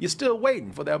you're still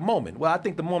waiting for that moment. Well, I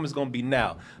think the moment's going to be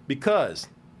now, because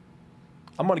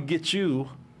I'm going to get you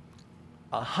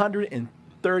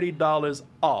 $130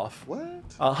 off. What?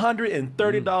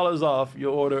 $130 off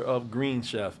your order of Green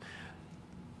Chef.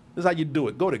 This is how you do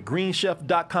it. Go to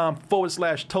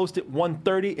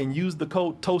greenchef.com/toasted130 and use the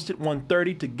code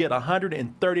toasted130 to get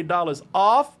 $130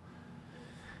 off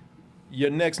your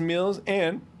next meals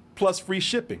and plus free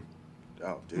shipping.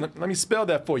 Oh, dude. Let me spell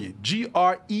that for you.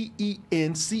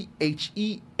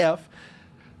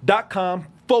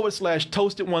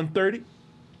 greenchef.com/toasted130.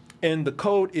 And the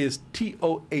code is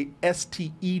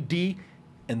TOASTED,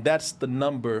 and that's the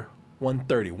number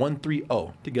 130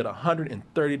 to get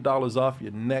 $130 off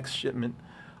your next shipment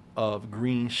of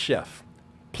Green Chef,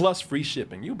 plus free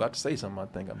shipping. You about to say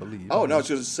something, I believe. Oh, no, I was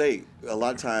just to say, a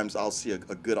lot of times I'll see a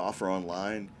good offer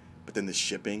online, but then the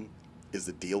shipping is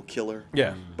the deal killer.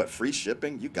 Yeah. But free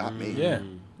shipping, you got me.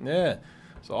 Yeah.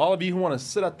 So all of you who want to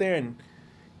sit out there and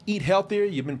eat healthier,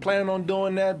 you've been planning on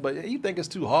doing that, but you think it's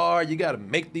too hard, you got to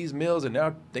make these meals, and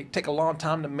they take a long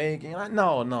time to make.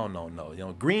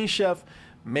 No. Green Chef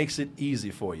makes it easy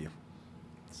for you.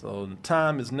 So the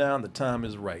time is now, and the time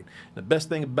is right. And the best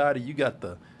thing about it, you got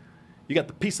the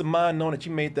peace of mind knowing that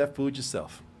you made that food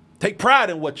yourself. Take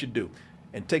pride in what you do,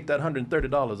 and take that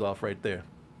 $130 off right there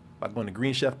by going to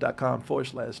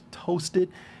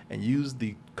greenchef.com/toasted and use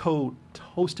the code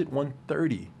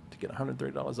toasted130 to get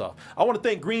 $130 off. I want to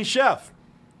thank Green Chef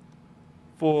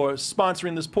for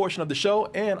sponsoring this portion of the show,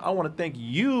 and I want to thank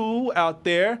you out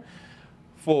there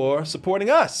for supporting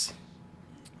us.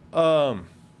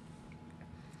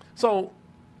 So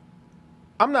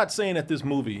I'm not saying that this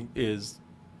movie is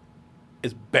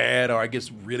bad or it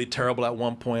gets really terrible at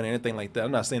one point or anything like that.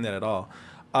 I'm not saying that at all.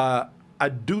 I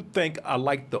do think I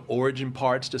like the origin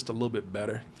parts just a little bit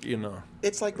better,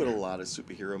 It's like with a lot of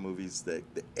superhero movies that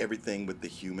everything with the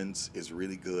humans is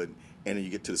really good, and then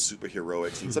you get to the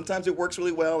superheroics, and sometimes it works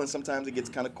really well, and sometimes it gets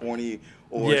kind of corny,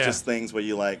 or it's just things where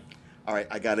you're like, all right,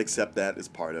 I got to accept that as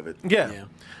part of it. Yeah.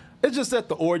 It's just that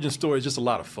the origin story is just a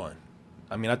lot of fun.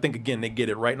 I mean, I think, again, they get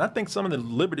it right. And I think some of the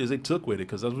liberties they took with it,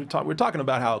 because as we're talking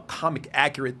about how comic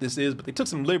accurate this is, but they took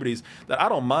some liberties that I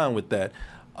don't mind with that.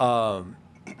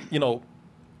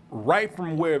 Right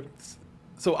from where,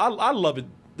 so I love it,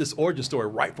 this origin story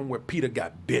right from where Peter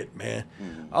got bit, man.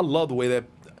 Mm-hmm. I love the way that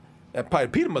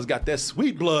Peter must got that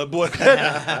sweet blood, boy.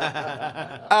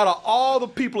 Out of all the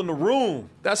people in the room,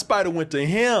 that spider went to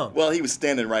him. Well, he was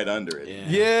standing right under it.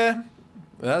 Yeah.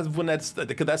 That's when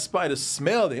because that spider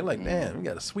smelled it. You're like, man, we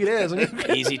got a sweet ass.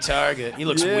 Easy target. He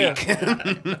looks weak.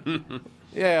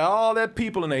 Yeah, all that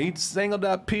people in there. He singled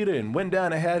out Peter and went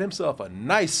down and had himself a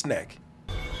nice snack.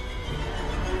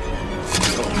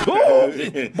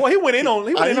 Boy, he went in on.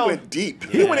 He went deep.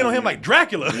 He went in on him like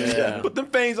Dracula. Yeah. Put them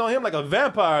fangs on him like a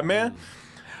vampire, man.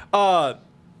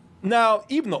 Now,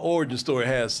 even the origin story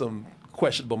has some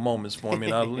questionable moments for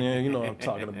me. And you know what I'm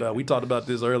talking about. We talked about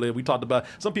this earlier.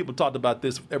 Some people talked about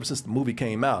this ever since the movie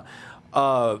came out.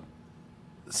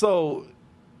 So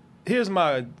here's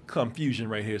my confusion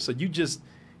right here. So you just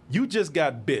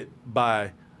got bit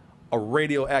by a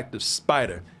radioactive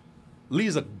spider.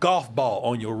 Leaves a golf ball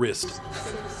on your wrist.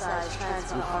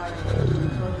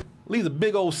 Leaves a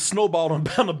big old snowball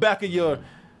on the back of your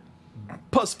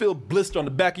pus-filled blister on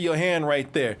the back of your hand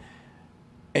right there.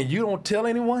 And you don't tell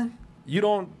anyone? You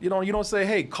don't say,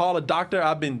 hey, call a doctor.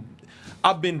 I've been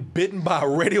bitten by a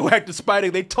radioactive spider.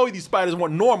 They told you these spiders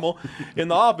weren't normal in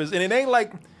the office. And it ain't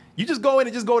like you just go in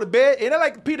and just go to bed. It ain't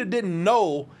like Peter didn't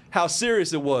know how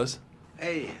serious it was.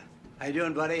 Hey, how you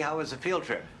doing, buddy? How was the field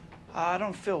trip? I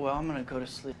don't feel well. I'm gonna go to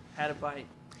sleep. Had a bite.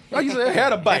 Like you said,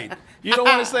 had a bite. You don't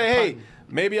want to say, hey,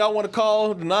 maybe I want to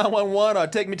call the 911 or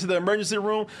take me to the emergency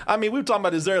room. I mean, we were talking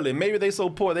about this earlier. Maybe they so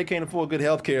poor they can't afford good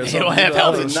health care. They don't have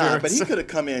health insurance. But he could have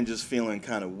come in just feeling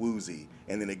kind of woozy,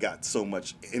 and then it got so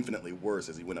much infinitely worse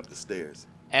as he went up the stairs.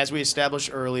 As we established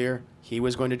earlier, he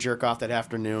was going to jerk off that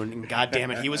afternoon, and God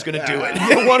damn it, he was going to do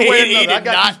it. One way or He another. I did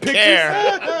got not these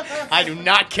care. I do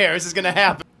not care. This is going to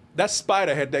happen. That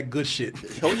spider had that good shit.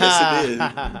 Oh, yes, it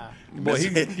did. Boy,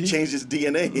 he changed his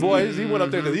DNA. Boy, he went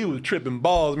up there because he was tripping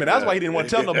balls, man. That's why he didn't want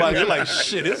to tell nobody. He's like,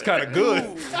 shit, it's kind of good.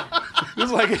 It's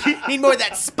like need more of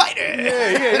that spider.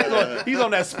 Yeah, he's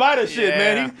on that spider shit,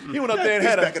 man. He went up there and He's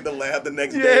had back at the lab the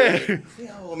next day.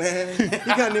 Yo, man, you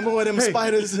got any more of them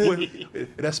spiders?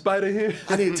 That spider here?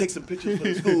 I need to take some pictures for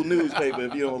the school newspaper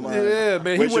if you don't mind. Yeah,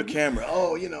 man. Where's your camera?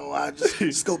 Oh, I just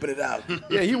scoping it out.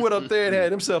 Yeah, he went up there and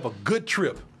had himself a good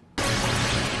trip.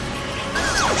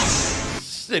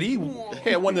 Shit, he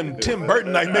had one of them Tim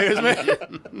Burton nightmares, man.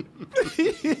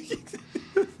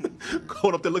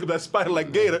 Going up there looking at that spider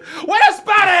like Gator. Where that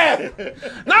spider at?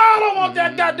 No, I don't want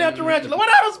that goddamn tarantula. Where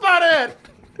that spider at?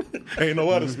 Ain't no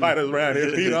other spiders around here,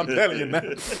 Peter. I'm telling you now.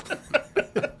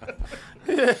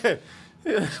 Yeah.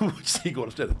 He going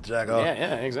upstairs to jack off.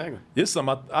 Yeah, exactly. This is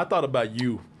something I thought about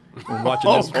you when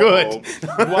watching this. Good.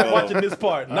 Watching this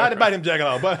part. Not about him jacking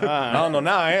off, but I don't know.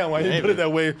 Now I am. Why you put it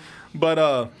that way? But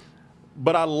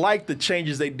I like the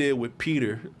changes they did with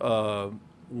Peter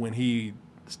when he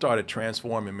started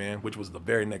transforming, man, which was the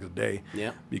very next day.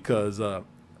 Yeah. Because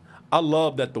I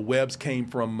love that the webs came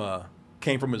from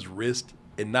his wrist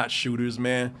and not shooters,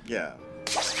 man. Yeah.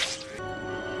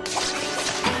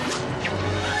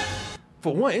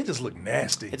 For one, it just looked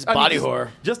nasty. It's body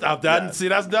horror. Just out there. Yeah. See,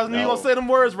 that's you gonna say them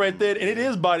words right there, and it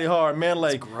is body horror, man.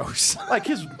 Like it's gross. Like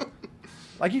he's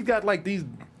got like these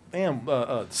damn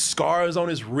scars on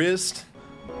his wrist.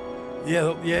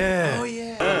 Yeah. Oh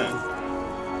yeah.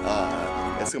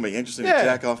 It's gonna be interesting to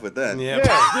jack off with that.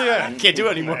 Yeah. Can't do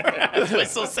it anymore.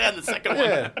 It's so sad. The second one.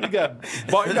 Yeah. You got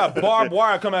barbed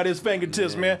wire coming out of his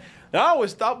fingertips, man. Now I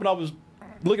always thought when I was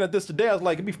looking at this today, I was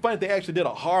like, it'd be funny if they actually did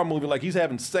a horror movie, like he's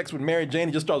having sex with Mary Jane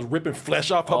and just starts ripping flesh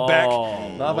off her back.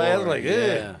 And I was like,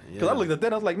 yeah. Because I looked at that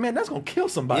and I was like, man, that's going to kill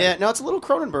somebody. Yeah, no, it's a little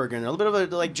Cronenberg and a little bit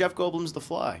of like Jeff Goldblum's The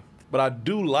Fly. But I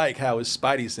do like how his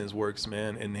Spidey sense works,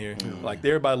 man, in here. Like,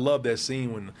 everybody loved that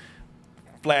scene when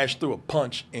Flash threw a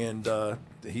punch and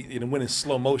it went in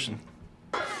slow motion.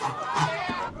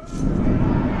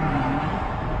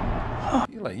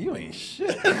 You're like, you ain't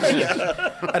shit.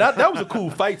 And that was a cool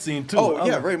fight scene, too. Oh,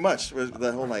 yeah, very much.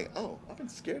 That whole, like, oh, I've been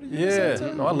scared of you.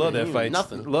 Yeah. No, I love that fight.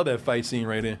 Nothing. Love that fight scene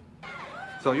right there.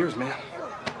 It's all yours, man.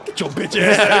 Get your bitch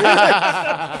ass out of here.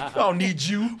 I don't need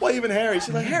you. Why even Harry? She's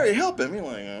like, Harry, help him. You're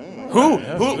like, oh.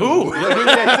 Who?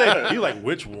 He's like,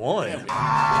 which one? Get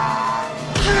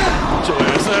your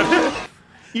ass out.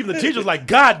 Even the teacher's like,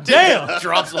 God damn.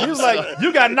 Drops He was like,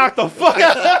 you got knocked the fuck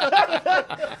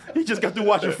out. He just got through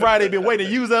watching Friday, been waiting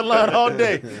to use that line all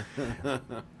day.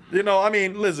 You know, I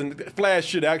mean, listen, Flash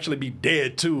should actually be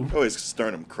dead too. Oh, his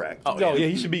sternum cracked. Oh yeah,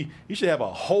 he should have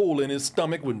a hole in his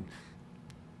stomach with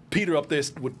Peter up there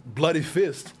with bloody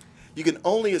fist. You can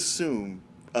only assume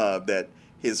that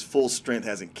his full strength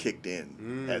hasn't kicked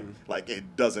in. Like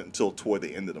it doesn't until toward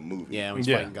the end of the movie. Yeah, when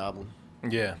he's fighting Goblin.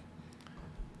 Yeah.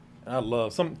 I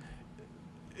love some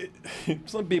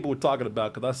people were talking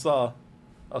about, because I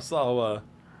saw a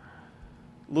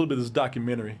little bit of this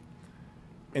documentary,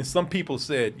 and some people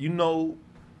said, do you know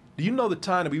the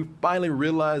time that we finally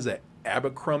realized that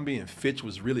Abercrombie and Fitch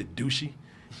was really douchey?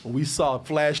 When we saw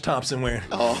Flash Thompson wearing his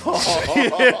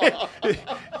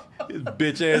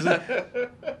bitch ass.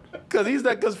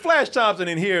 Because Flash Thompson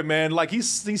in here, man, like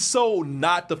he's so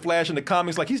not the Flash in the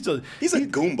comics. Like he's a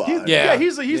Goomba.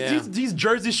 He's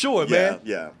Jersey Shore, man.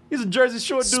 Yeah. He's a Jersey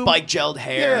Shore dude. Spike gelled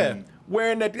hair. Yeah.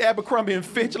 Wearing that Abercrombie and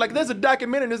Fitch. Like there's a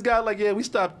documentary, and this guy like, yeah, we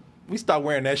stopped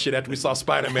wearing that shit after we saw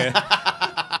Spider-Man.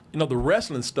 You know, the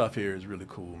wrestling stuff here is really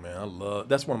cool, man.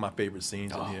 That's one of my favorite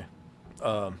scenes in here.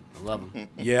 I love him.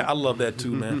 Yeah, I love that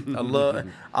too, man.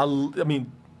 I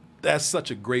mean, that's such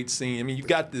a great scene. I mean, you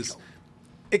got this.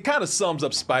 It kind of sums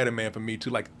up Spider-Man for me too.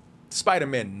 Like,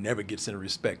 Spider-Man never gets any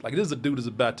respect. Like, this is a dude that's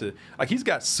about to, like, he's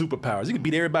got superpowers. He can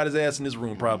beat everybody's ass in this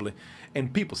room probably,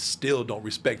 and people still don't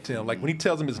respect him. Like, when he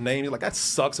tells him his name, he's like, that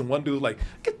sucks. And one dude's like,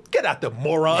 get out there,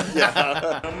 moron.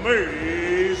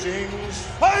 Amazing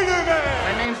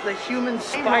Spider-Man! My name's the Human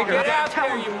Spider. Get out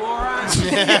there, you morons!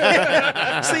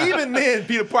 See, even then,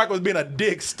 Peter Parker was being a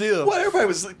dick still. Well, everybody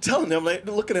was telling him, like,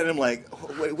 looking at him like,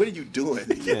 what are you doing?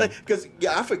 Because,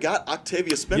 I forgot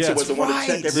Octavia Spencer was the one to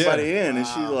check everybody in. And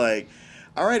she's like,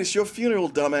 All right, it's your funeral,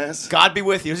 dumbass. God be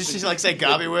with you. She's like, say,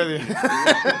 God be with you.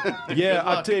 Yeah,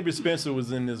 Octavia Spencer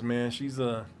was in this, man. She's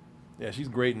she's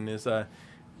great in this. I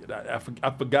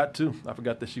forgot too. I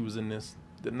forgot that she was in this.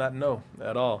 Did not know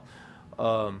at all.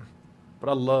 But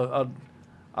I love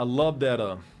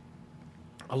that.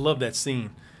 I love that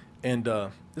scene, and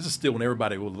this is still when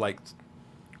everybody was like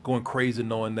going crazy,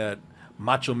 knowing that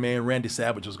Macho Man Randy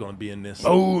Savage was going to be in this.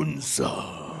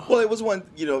 Bonesaw. Well, it was one,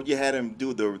 you had him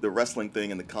do the wrestling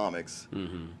thing in the comics,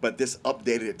 but this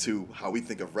updated it to how we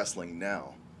think of wrestling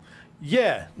now.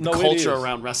 Yeah, no, Culture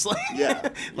around wrestling. Yeah.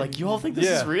 Like, you all think this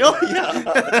is real?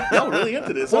 Yeah. Y'all really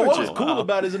into this, Well, aren't what you? was cool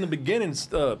about it is in the beginning,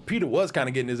 Peter was kind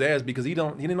of getting his ass because he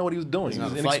didn't know what he was doing. He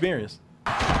was inexperienced.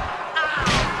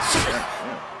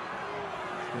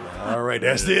 All right,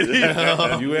 that's it.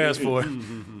 You asked for it.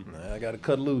 I got to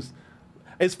cut loose.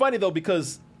 It's funny though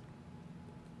because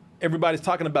everybody's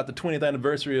talking about the 20th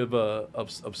anniversary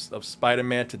of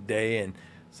Spider-Man today, and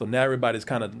so now everybody's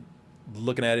kind of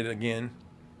looking at it again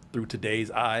through today's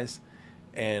eyes,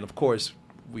 and of course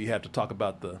we have to talk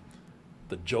about the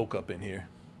joke up in here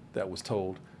that was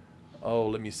told. Oh,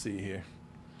 let me see here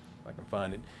if I can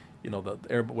find it.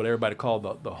 What everybody called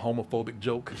the homophobic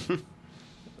joke,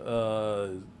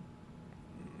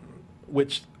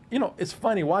 which it's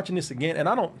funny watching this again, and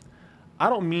I don't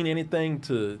mean anything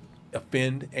to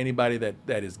offend anybody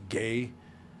that is gay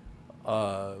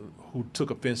who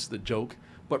took offense to the joke.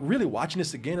 But really watching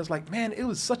this again, it's like, man, it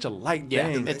was such a light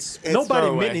thing. It's nobody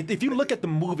meant anything. If you look at the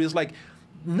movie, it's like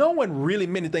no one really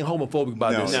meant anything homophobic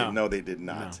about this. No, they did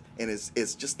not. No. And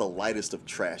it's just the lightest of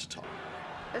trash talk.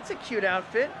 That's a cute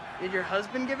outfit. Did your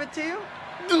husband give it to you?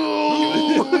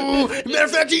 No! Matter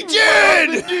of fact, he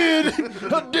did!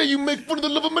 How dare you make fun of the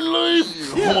love of my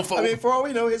life? Yeah. Homophobe. I mean, for all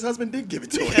we know, his husband did give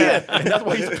it to him. Yeah, and that's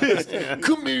why he's pissed.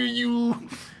 Come here, you.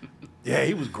 Yeah,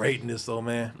 he was great in this, though,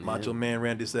 man. Macho Man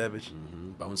Randy Savage.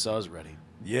 Bonesaw's ready.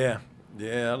 Yeah.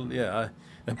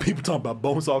 And people talking about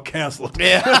Bonesaw canceled.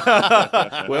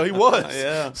 Yeah. Well, he was.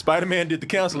 Yeah. Spider-Man did the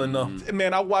canceling, though.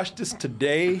 Man, I watched this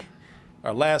today,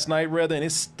 or last night, rather, and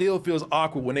it still feels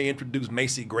awkward when they introduced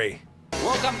Macy Gray.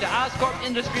 Welcome to Oscorp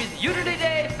Industries Unity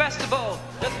Day Festival.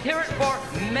 Let's hear it for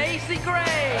Macy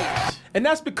Gray. And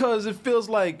that's because it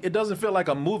doesn't feel like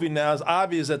a movie now. It's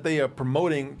obvious that they are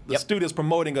promoting, the studio's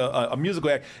promoting a musical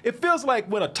act. It feels like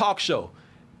when a talk show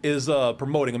is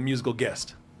promoting a musical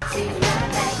guest.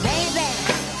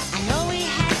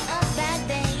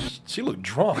 She looked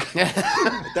drunk.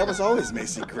 That was always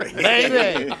Macy Gray.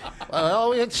 Baby.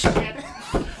 Oh, it's...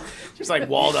 She's like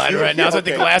wall-eyed right now. It's like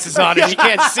the glasses on and she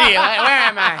can't see it. Like, where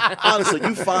am I? Honestly,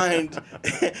 you find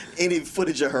any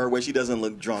footage of her where she doesn't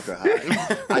look drunk or high.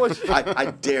 I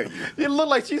dare you. It looked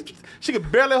like she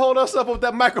could barely hold herself with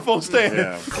that microphone stand.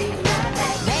 Yeah.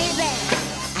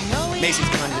 Macy's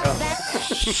kind of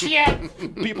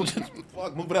shit. People just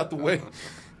moving out the way.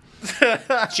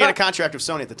 She had a contract with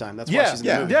Sony at the time. That's why she's in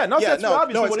the movie.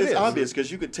 It's obvious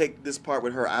because you could take this part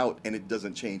with her out and it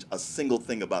doesn't change a single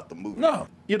thing about the movie. No,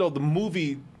 the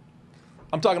movie.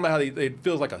 I'm talking about how it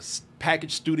feels like a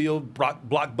package studio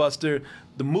blockbuster.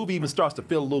 The movie even starts to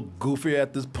feel a little goofier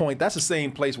at this point. That's the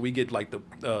same place where we get like the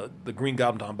Green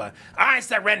Goblin talking about "I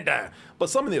surrender,"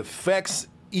 but some of the effects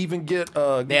even get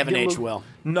they haven't aged well.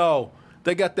 No.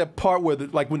 They got that part where,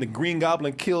 when the Green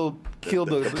Goblin killed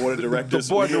the board of directors.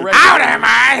 The board of directors. Out am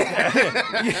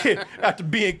I? Yeah, after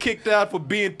being kicked out for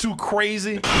being too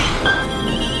crazy. Turn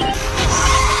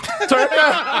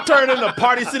into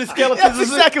Party City Skeletons. That's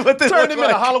exactly what this Turn looked them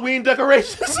into Halloween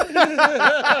decorations. That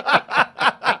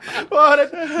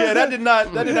did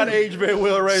not age very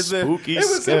well right there. Spooky.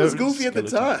 It was goofy at the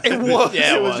time. It was.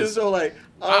 Yeah, it was just so like,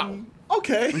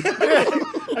 okay.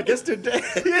 I guess they're dead.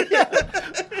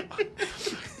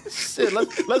 Shit,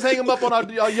 let's hang him up on our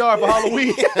yard for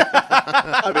Halloween.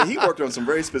 I mean, he worked on some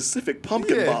very specific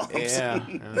pumpkin bombs. Yeah.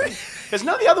 Because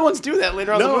none of the other ones do that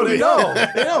later on in the movie. They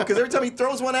don't. Because every time he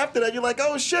throws one after that, you're like,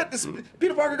 oh shit, is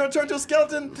Peter Parker gonna turn to a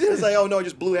skeleton? It's like, oh no, he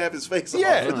just blew half his face off.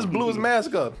 Yeah, it just blew his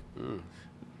mask up.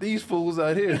 These fools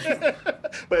out here.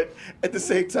 But at the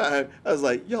same time, I was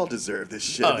like, y'all deserve this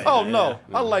shit. Oh no.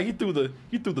 I like he threw the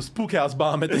spook house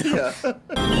bomb at them.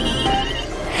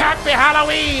 Happy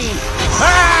Halloween!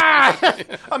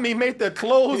 I mean, made their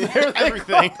clothes and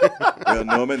everything. Well,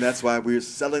 Norman, that's why we're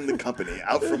selling the company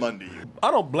out from under you.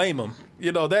 I don't blame him.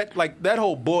 That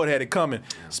whole board had it coming,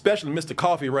 especially Mr.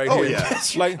 Coffee right here. Oh yeah.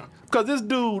 Because this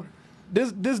dude,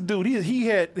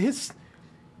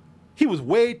 he was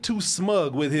way too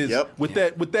smug with his with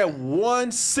that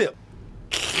one sip.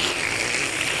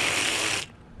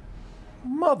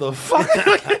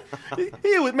 Motherfucker. he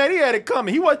had it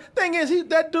coming.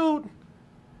 That dude,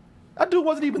 That dude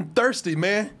wasn't even thirsty,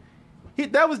 man.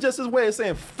 That was just his way of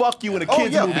saying "fuck you" in a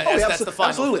kid's movie. That's the final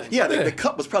absolutely. thing. Yeah, the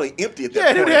cup was probably empty at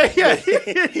that point. Yeah.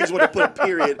 He just wanted to put a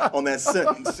period on that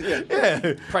sentence.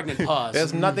 Yeah. Pregnant pause.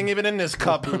 There's nothing even in this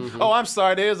cup. Oh, I'm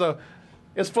sorry.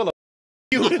 It's full of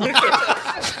you.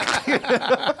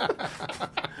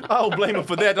 I don't blame him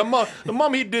for that. The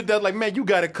moment he did that, like, man, you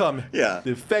got it coming. Yeah.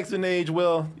 The effects didn't age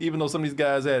well, even though some of these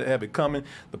guys have it coming.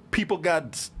 The people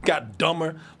got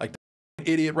dumber, like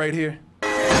the idiot right here.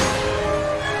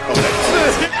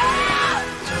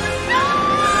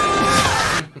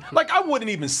 Like, I wouldn't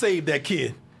even save that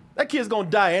kid. That kid's gonna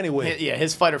die anyway. Yeah,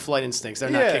 his fight or flight instincts, they're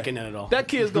not kicking in at all. That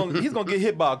kid's he's gonna get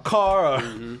hit by a car, or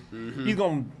he's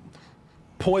gonna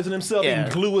poison himself in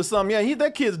glue or something. Yeah,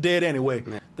 that kid's dead anyway.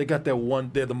 Yeah. They got that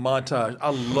one there, the montage.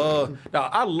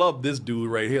 I love this dude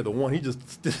right here. The one he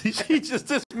just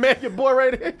this man, your boy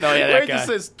right here. Oh yeah, that guy. He just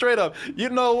says straight up, you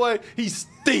know what? He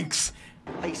stinks.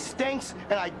 He stinks,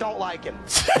 and I don't like him.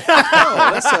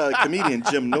 Oh, that's comedian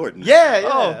Jim Norton. Yeah,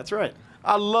 that's right.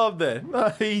 I love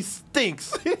that. He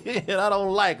stinks, and I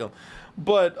don't like him.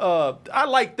 But I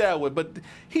like that one. But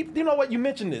you know what? You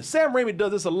mentioned this. Sam Raimi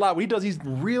does this a lot. Where he does these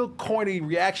real corny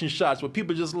reaction shots where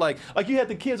people just like you had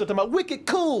the kids are talking about wicked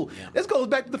cool. Yeah. This goes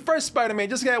back to the first Spider-Man.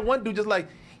 Just had one dude just like,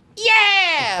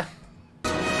 yeah.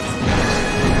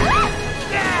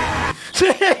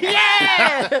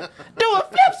 Yeah! Do a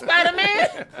flip,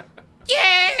 Spider-Man!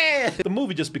 Yeah! The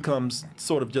movie just becomes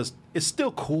sort of it's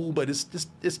still cool, but it's just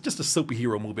a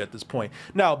superhero movie at this point.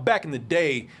 Now, back in the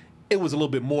day, it was a little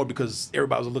bit more because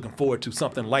everybody was looking forward to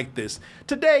something like this.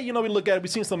 Today, we look at it, we've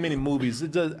seen so many movies.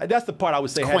 That's the part I would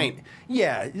say. It's quaint.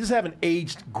 It just haven't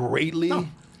aged greatly. No,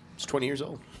 it's 20 years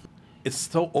old. It's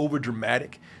so over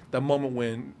dramatic. That moment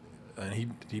when he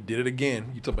did it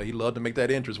again. You talk about he loved to make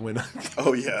that entrance when.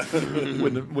 Oh yeah.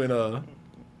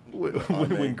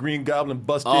 when Green Goblin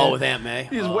busted. Oh, with Aunt May.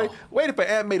 He's waiting for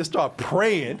Aunt May to start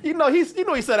praying. He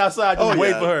sat outside just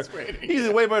waiting for her. He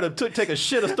just waiting for her to take a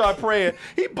shit and start praying.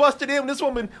 He busted in when this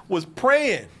woman was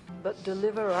praying. But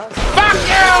deliver us. Fuck you!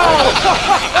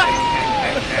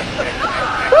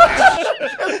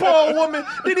 That poor woman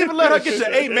didn't even let her get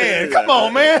to amen. Come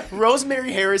on, man.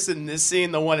 Rosemary Harris in this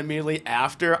scene, the one immediately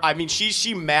after, I mean,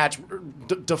 she matched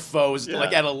Defoe's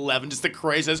like at 11, just the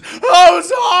craziest. Oh,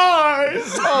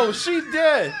 she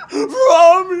dead.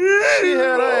 From here. She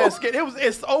had her ass scared.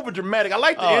 It's over dramatic. I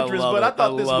like the entrance, but I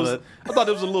thought this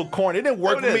was a little corny. It didn't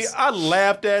work for me. I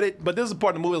laughed at it, but this is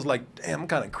part of the movie I was like, damn, I'm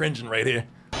kind of cringing right here.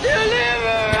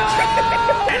 Deliver us!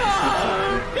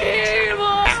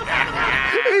 Evil!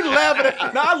 He's laughing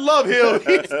at. Now I love him.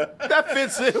 That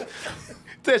fits him.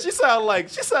 She sounded like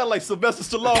Sylvester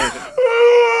Stallone.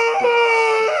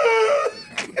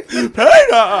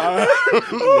 Peter!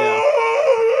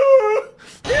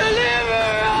 Deliver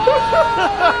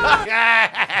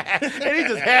And he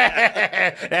just,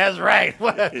 that's right.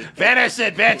 Finish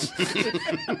it, bitch.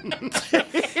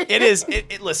 It is.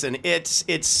 Listen,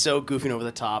 it's so goofy and over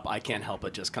the top. I can't help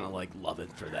but just kind of like love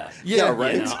it for that. Yeah,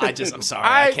 right. I'm sorry.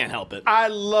 I can't help it. I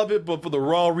love it, but for the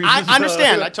wrong reasons. I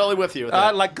understand. I'm totally with you.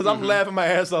 Because I'm laughing my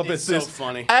ass off at this. It's so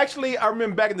funny. Actually, I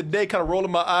remember back in the day kind of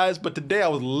rolling my eyes, but today I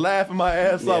was laughing my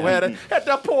ass off at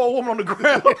that poor woman on the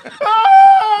ground.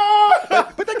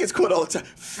 But that gets quoted all the time.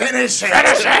 Finish it.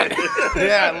 Finish it.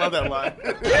 Yeah, I love that line.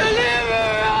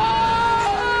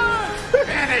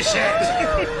 Finish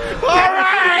it. All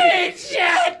right,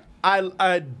 shit.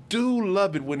 I do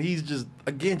love it when he's just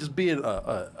being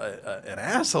an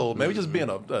asshole, man. He's just being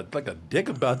like a dick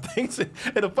about things. And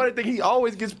the funny thing, he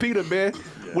always gets Peter, man.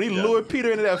 Yeah, when he lured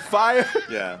Peter into that fire.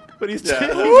 Yeah. But he's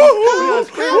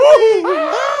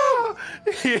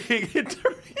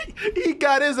he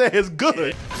got his ass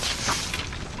good.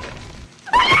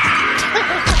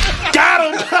 Got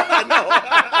him!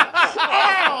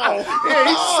 Oh! Yeah,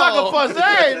 he sucker punched.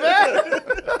 Hey, man!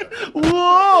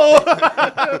 Whoa!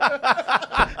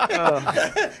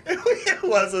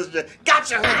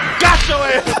 Gotcha! Gotcha!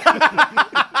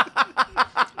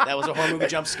 That was a horror movie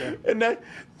jump scare. And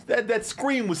that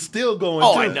scream was still going.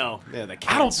 Oh, too. I know. Yeah, the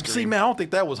cat I don't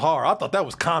think that was horror. I thought that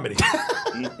was comedy.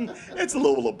 It's a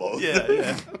little of both.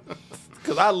 Yeah.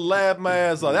 Because I laughed my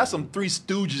ass off. That's some Three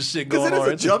Stooges shit going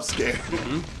on. It's a jump scare.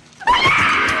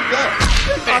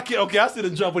 Okay, I see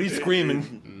the jump when he's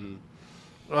screaming.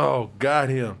 Oh, got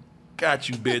him. Got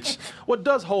you, bitch. What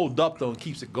does hold up, though, and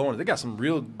keeps it going, they got some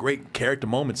real great character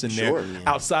moments in there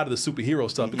outside of the superhero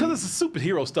stuff. Because it's the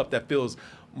superhero stuff that feels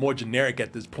more generic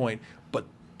at this point. But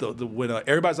when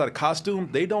everybody's out of costume,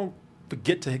 they don't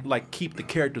forget to keep the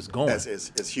characters going as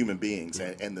human beings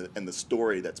and the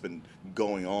story that's been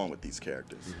going on with these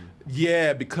characters.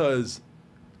 Yeah, because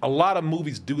a lot of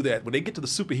movies do that. When they get to the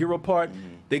superhero part,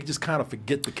 they just kind of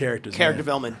forget the characters. Character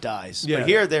development dies. Yeah. But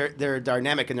here they're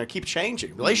dynamic and they keep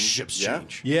changing. Relationships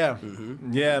change. Yeah,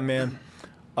 yeah, man.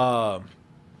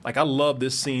 Like I love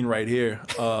this scene right here.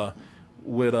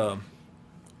 With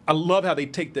I love how they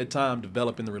take their time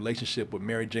developing the relationship with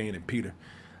Mary Jane and Peter.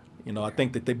 You know, I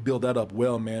think that they build that up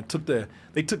well, man.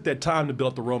 They took their time to build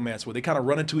up the romance where they kind of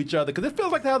run into each other because it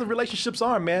feels like how the relationships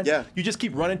are, man. Yeah. You just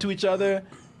keep running to each other.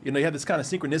 You know, you have this kind of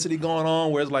synchronicity going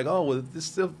on where it's like, oh, well, this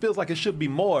still feels like it should be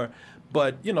more.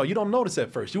 But, you know, you don't notice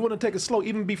at first. You want to take it slow,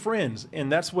 even be friends.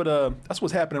 And that's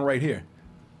what's happening right here.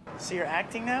 So you're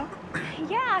acting now?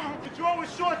 Yeah. But you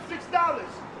always short $6.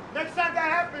 Next time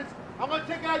that happens, I'm gonna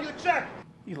take out your check.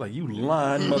 He's like, you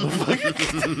lying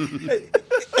motherfucker.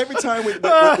 Every time with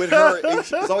her,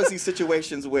 there's always these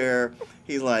situations where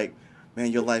he's like,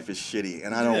 man, your life is shitty,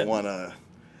 and I don't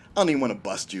even want to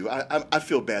bust you. I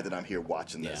feel bad that I'm here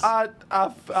watching this. I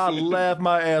laughed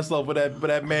my ass off when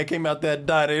that man came out that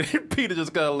diner. And Peter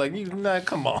just kind of like,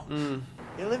 come on.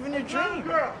 You're living your dream.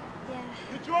 Girl,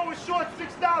 but you always short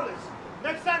 $6.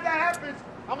 Next time that happens,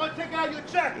 I'm gonna take out your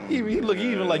check. He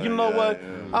even like, you know what?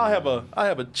 I'll have a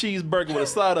cheeseburger with a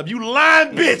side up. You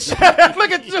lying bitch.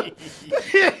 Look at you.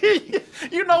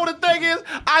 You know what the thing is?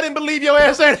 I didn't believe your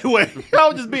ass anyway. I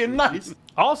was just being nice.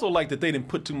 I also like that they didn't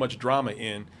put too much drama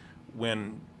in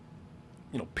when,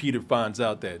 you know, Peter finds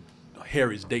out that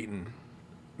Harry's dating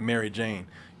Mary Jane.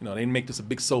 You know, they didn't make this a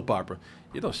big soap opera.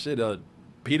 You know, shit,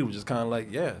 Peter was just kind of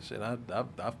like, yeah, shit, I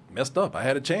messed up. I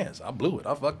had a chance. I blew it.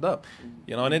 I fucked up.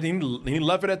 You know, and then he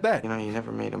left it at that. You know, you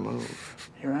never made a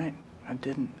move. You're right. I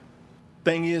didn't.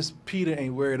 Thing is, Peter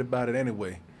ain't worried about it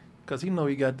anyway. Because he know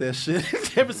he got that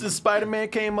shit. Ever since Spider-Man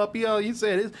came up, he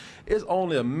said it's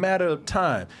only a matter of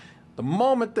time. The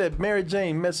moment that Mary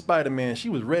Jane met Spider-Man, she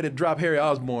was ready to drop Harry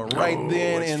Osborn right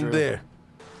then and there.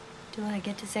 Do I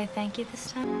get to say thank you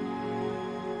this time?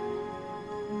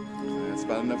 That's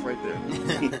about enough right there.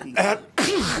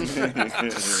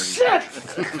 Shit!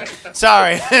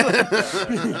 Sorry.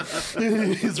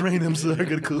 It's raining, I'm sorry. I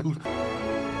got a cold.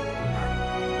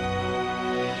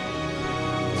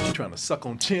 She's trying to suck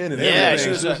on chin and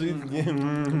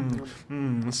everything.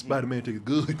 Spider-Man take it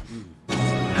good.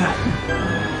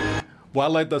 Well, I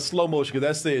like the slow motion because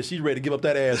that says she's ready to give up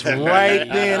that ass right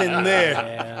then and there.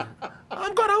 Yeah.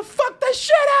 I'm gonna fuck the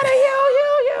shit out of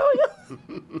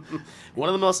you. One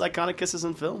of the most iconic kisses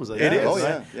in films. I It guess. is.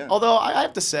 Oh, yeah. Although I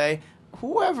have to say,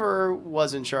 whoever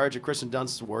was in charge of Kristen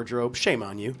Dunst's wardrobe, shame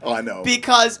on you. Oh, I know.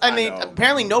 Because I mean,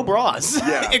 apparently no bras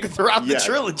throughout the Yeah.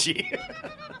 trilogy.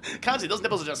 Constantly, those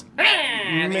nipples are just the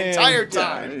Man. entire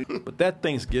time. But that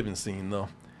Thanksgiving scene, though,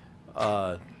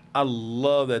 I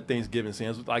love that Thanksgiving scene.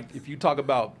 It's like, if you talk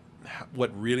about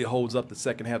what really holds up the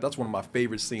second half, that's one of my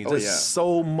favorite scenes. There's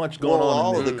so much going on.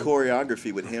 All in of the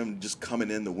choreography with him just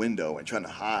coming in the window and trying to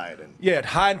hide. And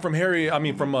hiding from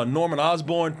from Norman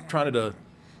Osborn, trying to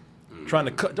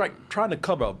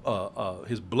cover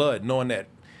his blood, knowing that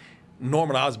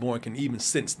Norman Osborn can even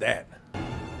sense that.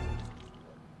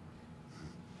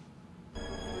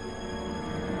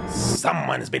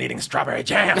 Someone's been eating strawberry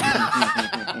jam.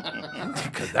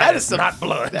 that is not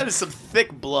blood. That is some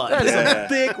thick blood. That is some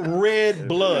thick red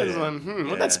blood.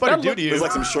 What'd that spider do to you? It's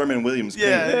like some Sherman Williams paint.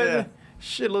 Yeah.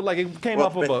 Shit looked like it came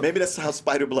off of a... Maybe that's how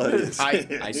spider blood is.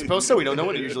 I suppose so. We don't know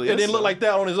what it usually is. It didn't look like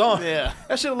that on his arm. Yeah.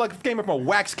 That shit looked like it came up from a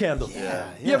wax candle. Yeah.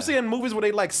 You ever see in movies where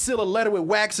they like seal a letter with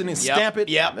wax and then stamp it?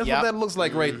 Yep. That's what that looks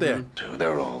like right there.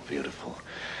 They're all beautiful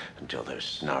until they're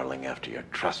snarling after your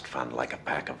trust fund like a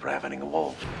pack of ravening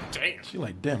wolves. Damn. She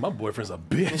like, damn, my boyfriend's a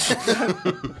bitch.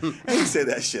 And he said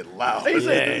that shit loud.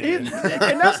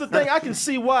 And that's the thing. I can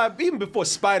see why, even before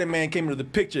Spider-Man came into the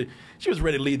picture, she was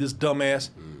ready to leave this dumbass.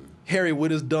 Harry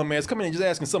with his dumbass coming in and just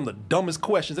asking some of the dumbest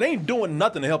questions. It ain't doing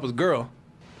nothing to help his girl.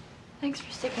 Thanks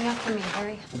for sticking up for me,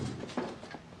 Harry.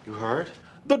 You heard?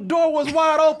 The door was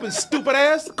wide open, stupid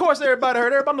ass. Of course everybody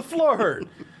heard. Everybody on the floor heard.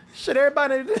 Shit,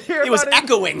 everybody. It was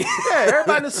echoing. Yeah,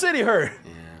 everybody in the city heard.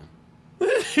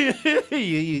 Yeah.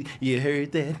 you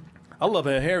heard that? I love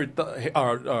how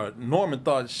Norman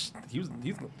thought he was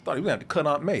gonna have to cut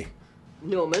Aunt May.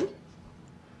 Norman,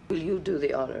 will you do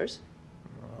the honors?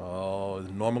 Oh,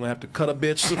 is Norman gonna have to cut a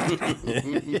bitch?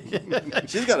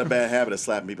 She's got a bad habit of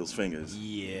slapping people's fingers.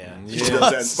 Yeah. She does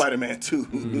that in Spider-Man 2.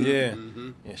 Yeah.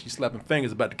 Yeah, she's slapping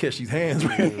fingers about to catch these hands.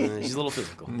 She's a little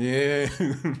physical. Yeah.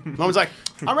 Mom's like,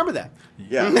 I remember that.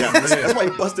 Yeah. That's why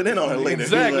he busted in on her later.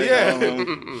 Exactly, Like,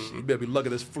 You better be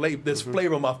looking at this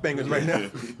flavor on my fingers right now.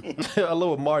 I love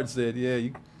what Martin said. Yeah,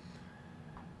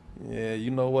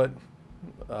 you know what?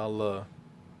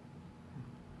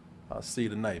 I'll see you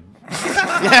tonight.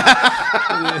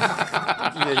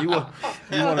 You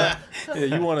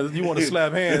want to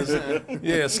slap hands?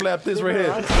 Yeah, slap this right here.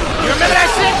 You remember that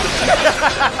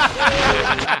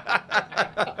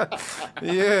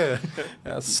shit? Yeah,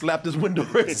 I slapped this window.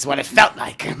 This is what it felt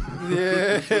like.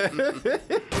 Yeah.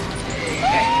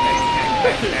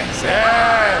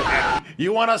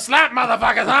 You want to slap,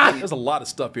 motherfuckers, huh? There's a lot of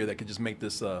stuff here that could just make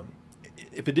this.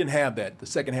 If it didn't have that, the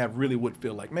second half really would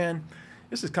feel like, man,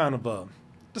 this is kind of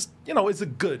just, you know, it's a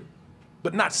good,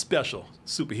 but not special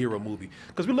superhero movie.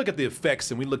 Because we look at the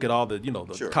effects and we look at all the, you know,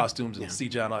 the costumes and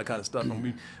CGI and all that kind of stuff,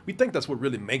 and we think that's what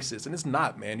really makes this, and it's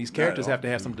not, man. These characters have to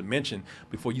have some dimension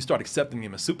before you start accepting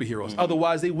them as superheroes.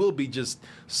 Otherwise, they will be just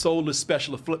soulless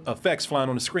special effects flying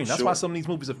on the screen. That's why some of these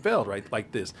movies have failed, right,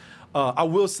 like this. I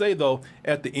will say, though,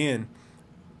 at the end,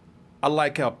 I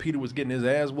like how Peter was getting his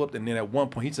ass whooped, and then at one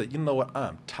point he said, you know what,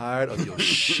 I'm tired of your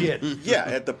shit. Yeah,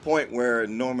 at the point where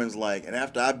Norman's like, and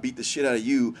after I beat the shit out of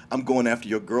you, I'm going after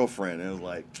your girlfriend. And it was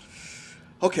like,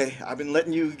 okay, I've been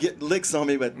letting you get licks on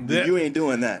me, but you ain't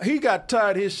doing that. He got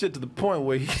tired of his shit to the point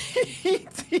where he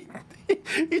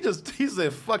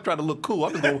said, fuck trying to look cool.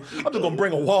 I'm just gonna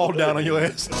bring a wall down on your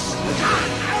ass.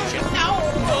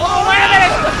 Oh, wait a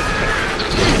minute!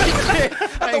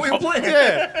 I thought we were playing.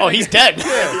 Yeah. Oh, he's dead. Yeah.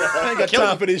 I ain't got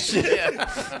time for this shit.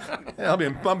 Yeah, I've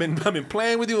been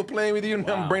playing with you and playing with you, and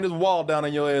I'm gonna bring this wall down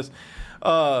on your ass.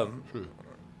 And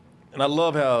I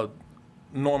love how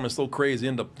Norman's so crazy,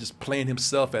 end up just playing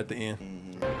himself at the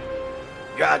end.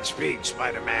 Godspeed,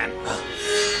 Spider-Man.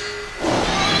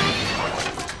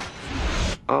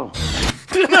 Oh.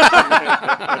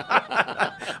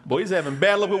 Boy, he's having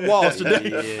bad luck with walls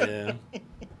today.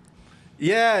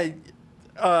 Yeah.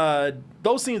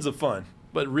 Those scenes are fun,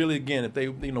 but really, again, if they,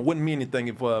 you know, wouldn't mean anything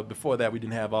if before that we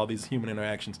didn't have all these human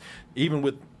interactions, even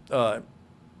with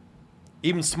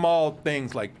even small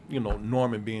things like, you know,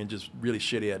 Norman being just really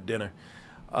shitty at dinner.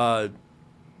 But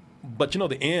you know,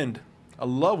 the end, I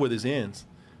love where this ends.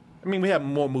 I mean, we have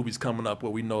more movies coming up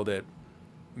where we know that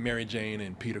Mary Jane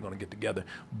and Peter are going to get together,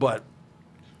 but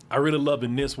I really love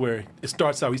in this where it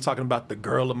starts out, he's talking about the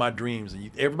girl of my dreams.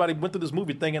 And everybody went through this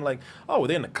movie thinking like, oh, well,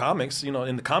 they're in the comics. You know,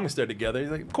 in the comics they're together.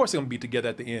 Like, of course they're going to be together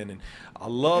at the end. And I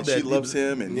love that. She loves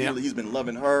him, and he's been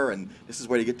loving her, and this is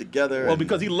where they get together. Well,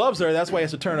 because he loves her, that's why he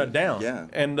has to turn her down. Yeah.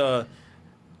 And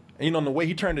you know, the way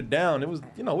he turned it down, it was,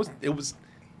 you know, it was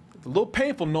a little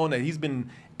painful knowing that he's been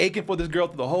aching for this girl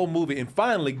through the whole movie and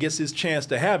finally gets his chance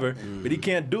to have her, but he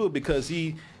can't do it because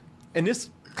and this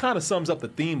kind of sums up the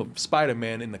theme of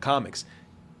Spider-Man in the comics.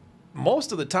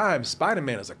 Most of the time,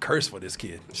 Spider-Man is a curse for this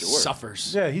kid.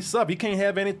 Suffers. Yeah, he suffers. He can't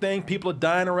have anything. People are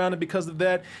dying around him because of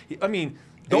that. I mean,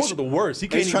 those are the worst.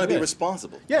 He's trying to be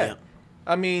responsible. Yeah.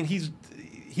 I mean, he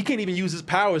can't even use his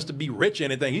powers to be rich or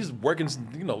anything. He's working,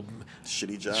 you know,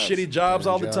 shitty jobs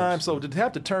all the time. So to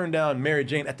have to turn down Mary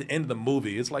Jane at the end of the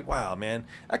movie, it's like, wow, man,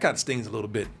 that kind of stings a little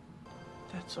bit.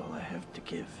 That's all I have to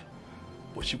give.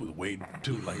 Well, she was waiting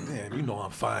too, like, damn, you know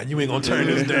I'm fine. You ain't gonna turn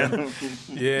this down.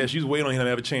 Yeah, she was waiting on him to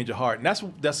have a change of heart, and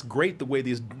that's great the way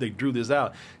they drew this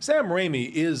out. Sam Raimi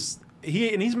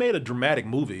he's made a dramatic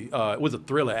movie. It was a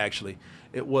thriller actually.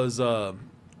 It was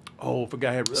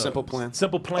forgot Simple Plan.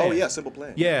 Simple Plan. Oh yeah, Simple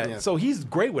Plan. Yeah, so he's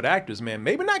great with actors, man.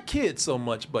 Maybe not kids so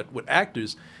much, but with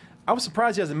actors, I was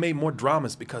surprised he hasn't made more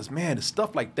dramas because, man, it's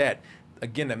stuff like that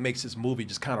again that makes this movie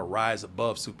just kind of rise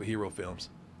above superhero films.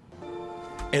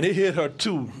 And it hit her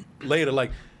too later, like,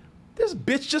 this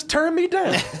bitch just turned me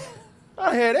down.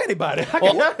 I had anybody.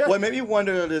 What made me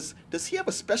wonder is, does he have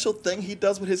a special thing he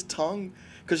does with his tongue?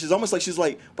 Because she's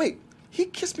like, wait, he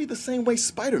kissed me the same way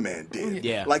Spider-Man did.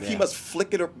 Yeah. Like he must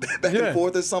flick it back and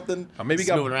forth or something. Or maybe he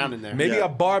got around in there. Maybe he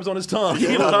got barbs on his tongue.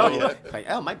 You know? Like,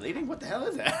 oh, am I bleeding? What the hell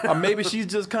is that? Or maybe she's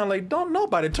just kind of like, don't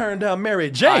nobody turn down Mary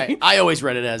Jane. I always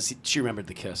read it as she remembered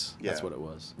the kiss. Yeah. That's what it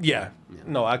was. Yeah.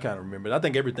 No, I kind of remember it. I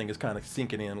think everything is kind of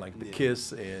sinking in, like the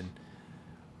kiss, and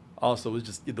also it's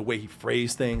just the way he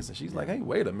phrased things. And she's like, hey,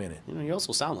 wait a minute. You know, you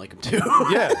also sound like him too.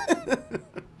 Yeah.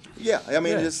 Yeah, I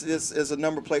mean, there's a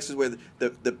number of places where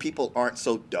the people aren't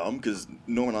so dumb because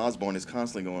Norman Osborn is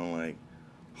constantly going like,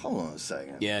 hold on a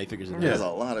second. Yeah, he figures it out. There's a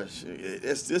lot of shit.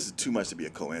 This is too much to be a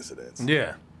coincidence.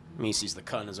 Yeah. I mean, he sees the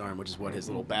cut in his arm, which is what his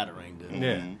little batarang did.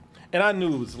 Yeah. And I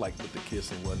knew it was like with the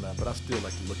kiss and whatnot, but I still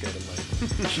like to look at it like.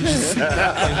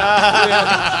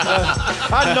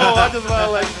 I know. I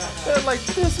just like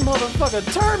this motherfucker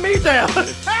turned me down.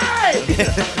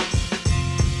 Hey!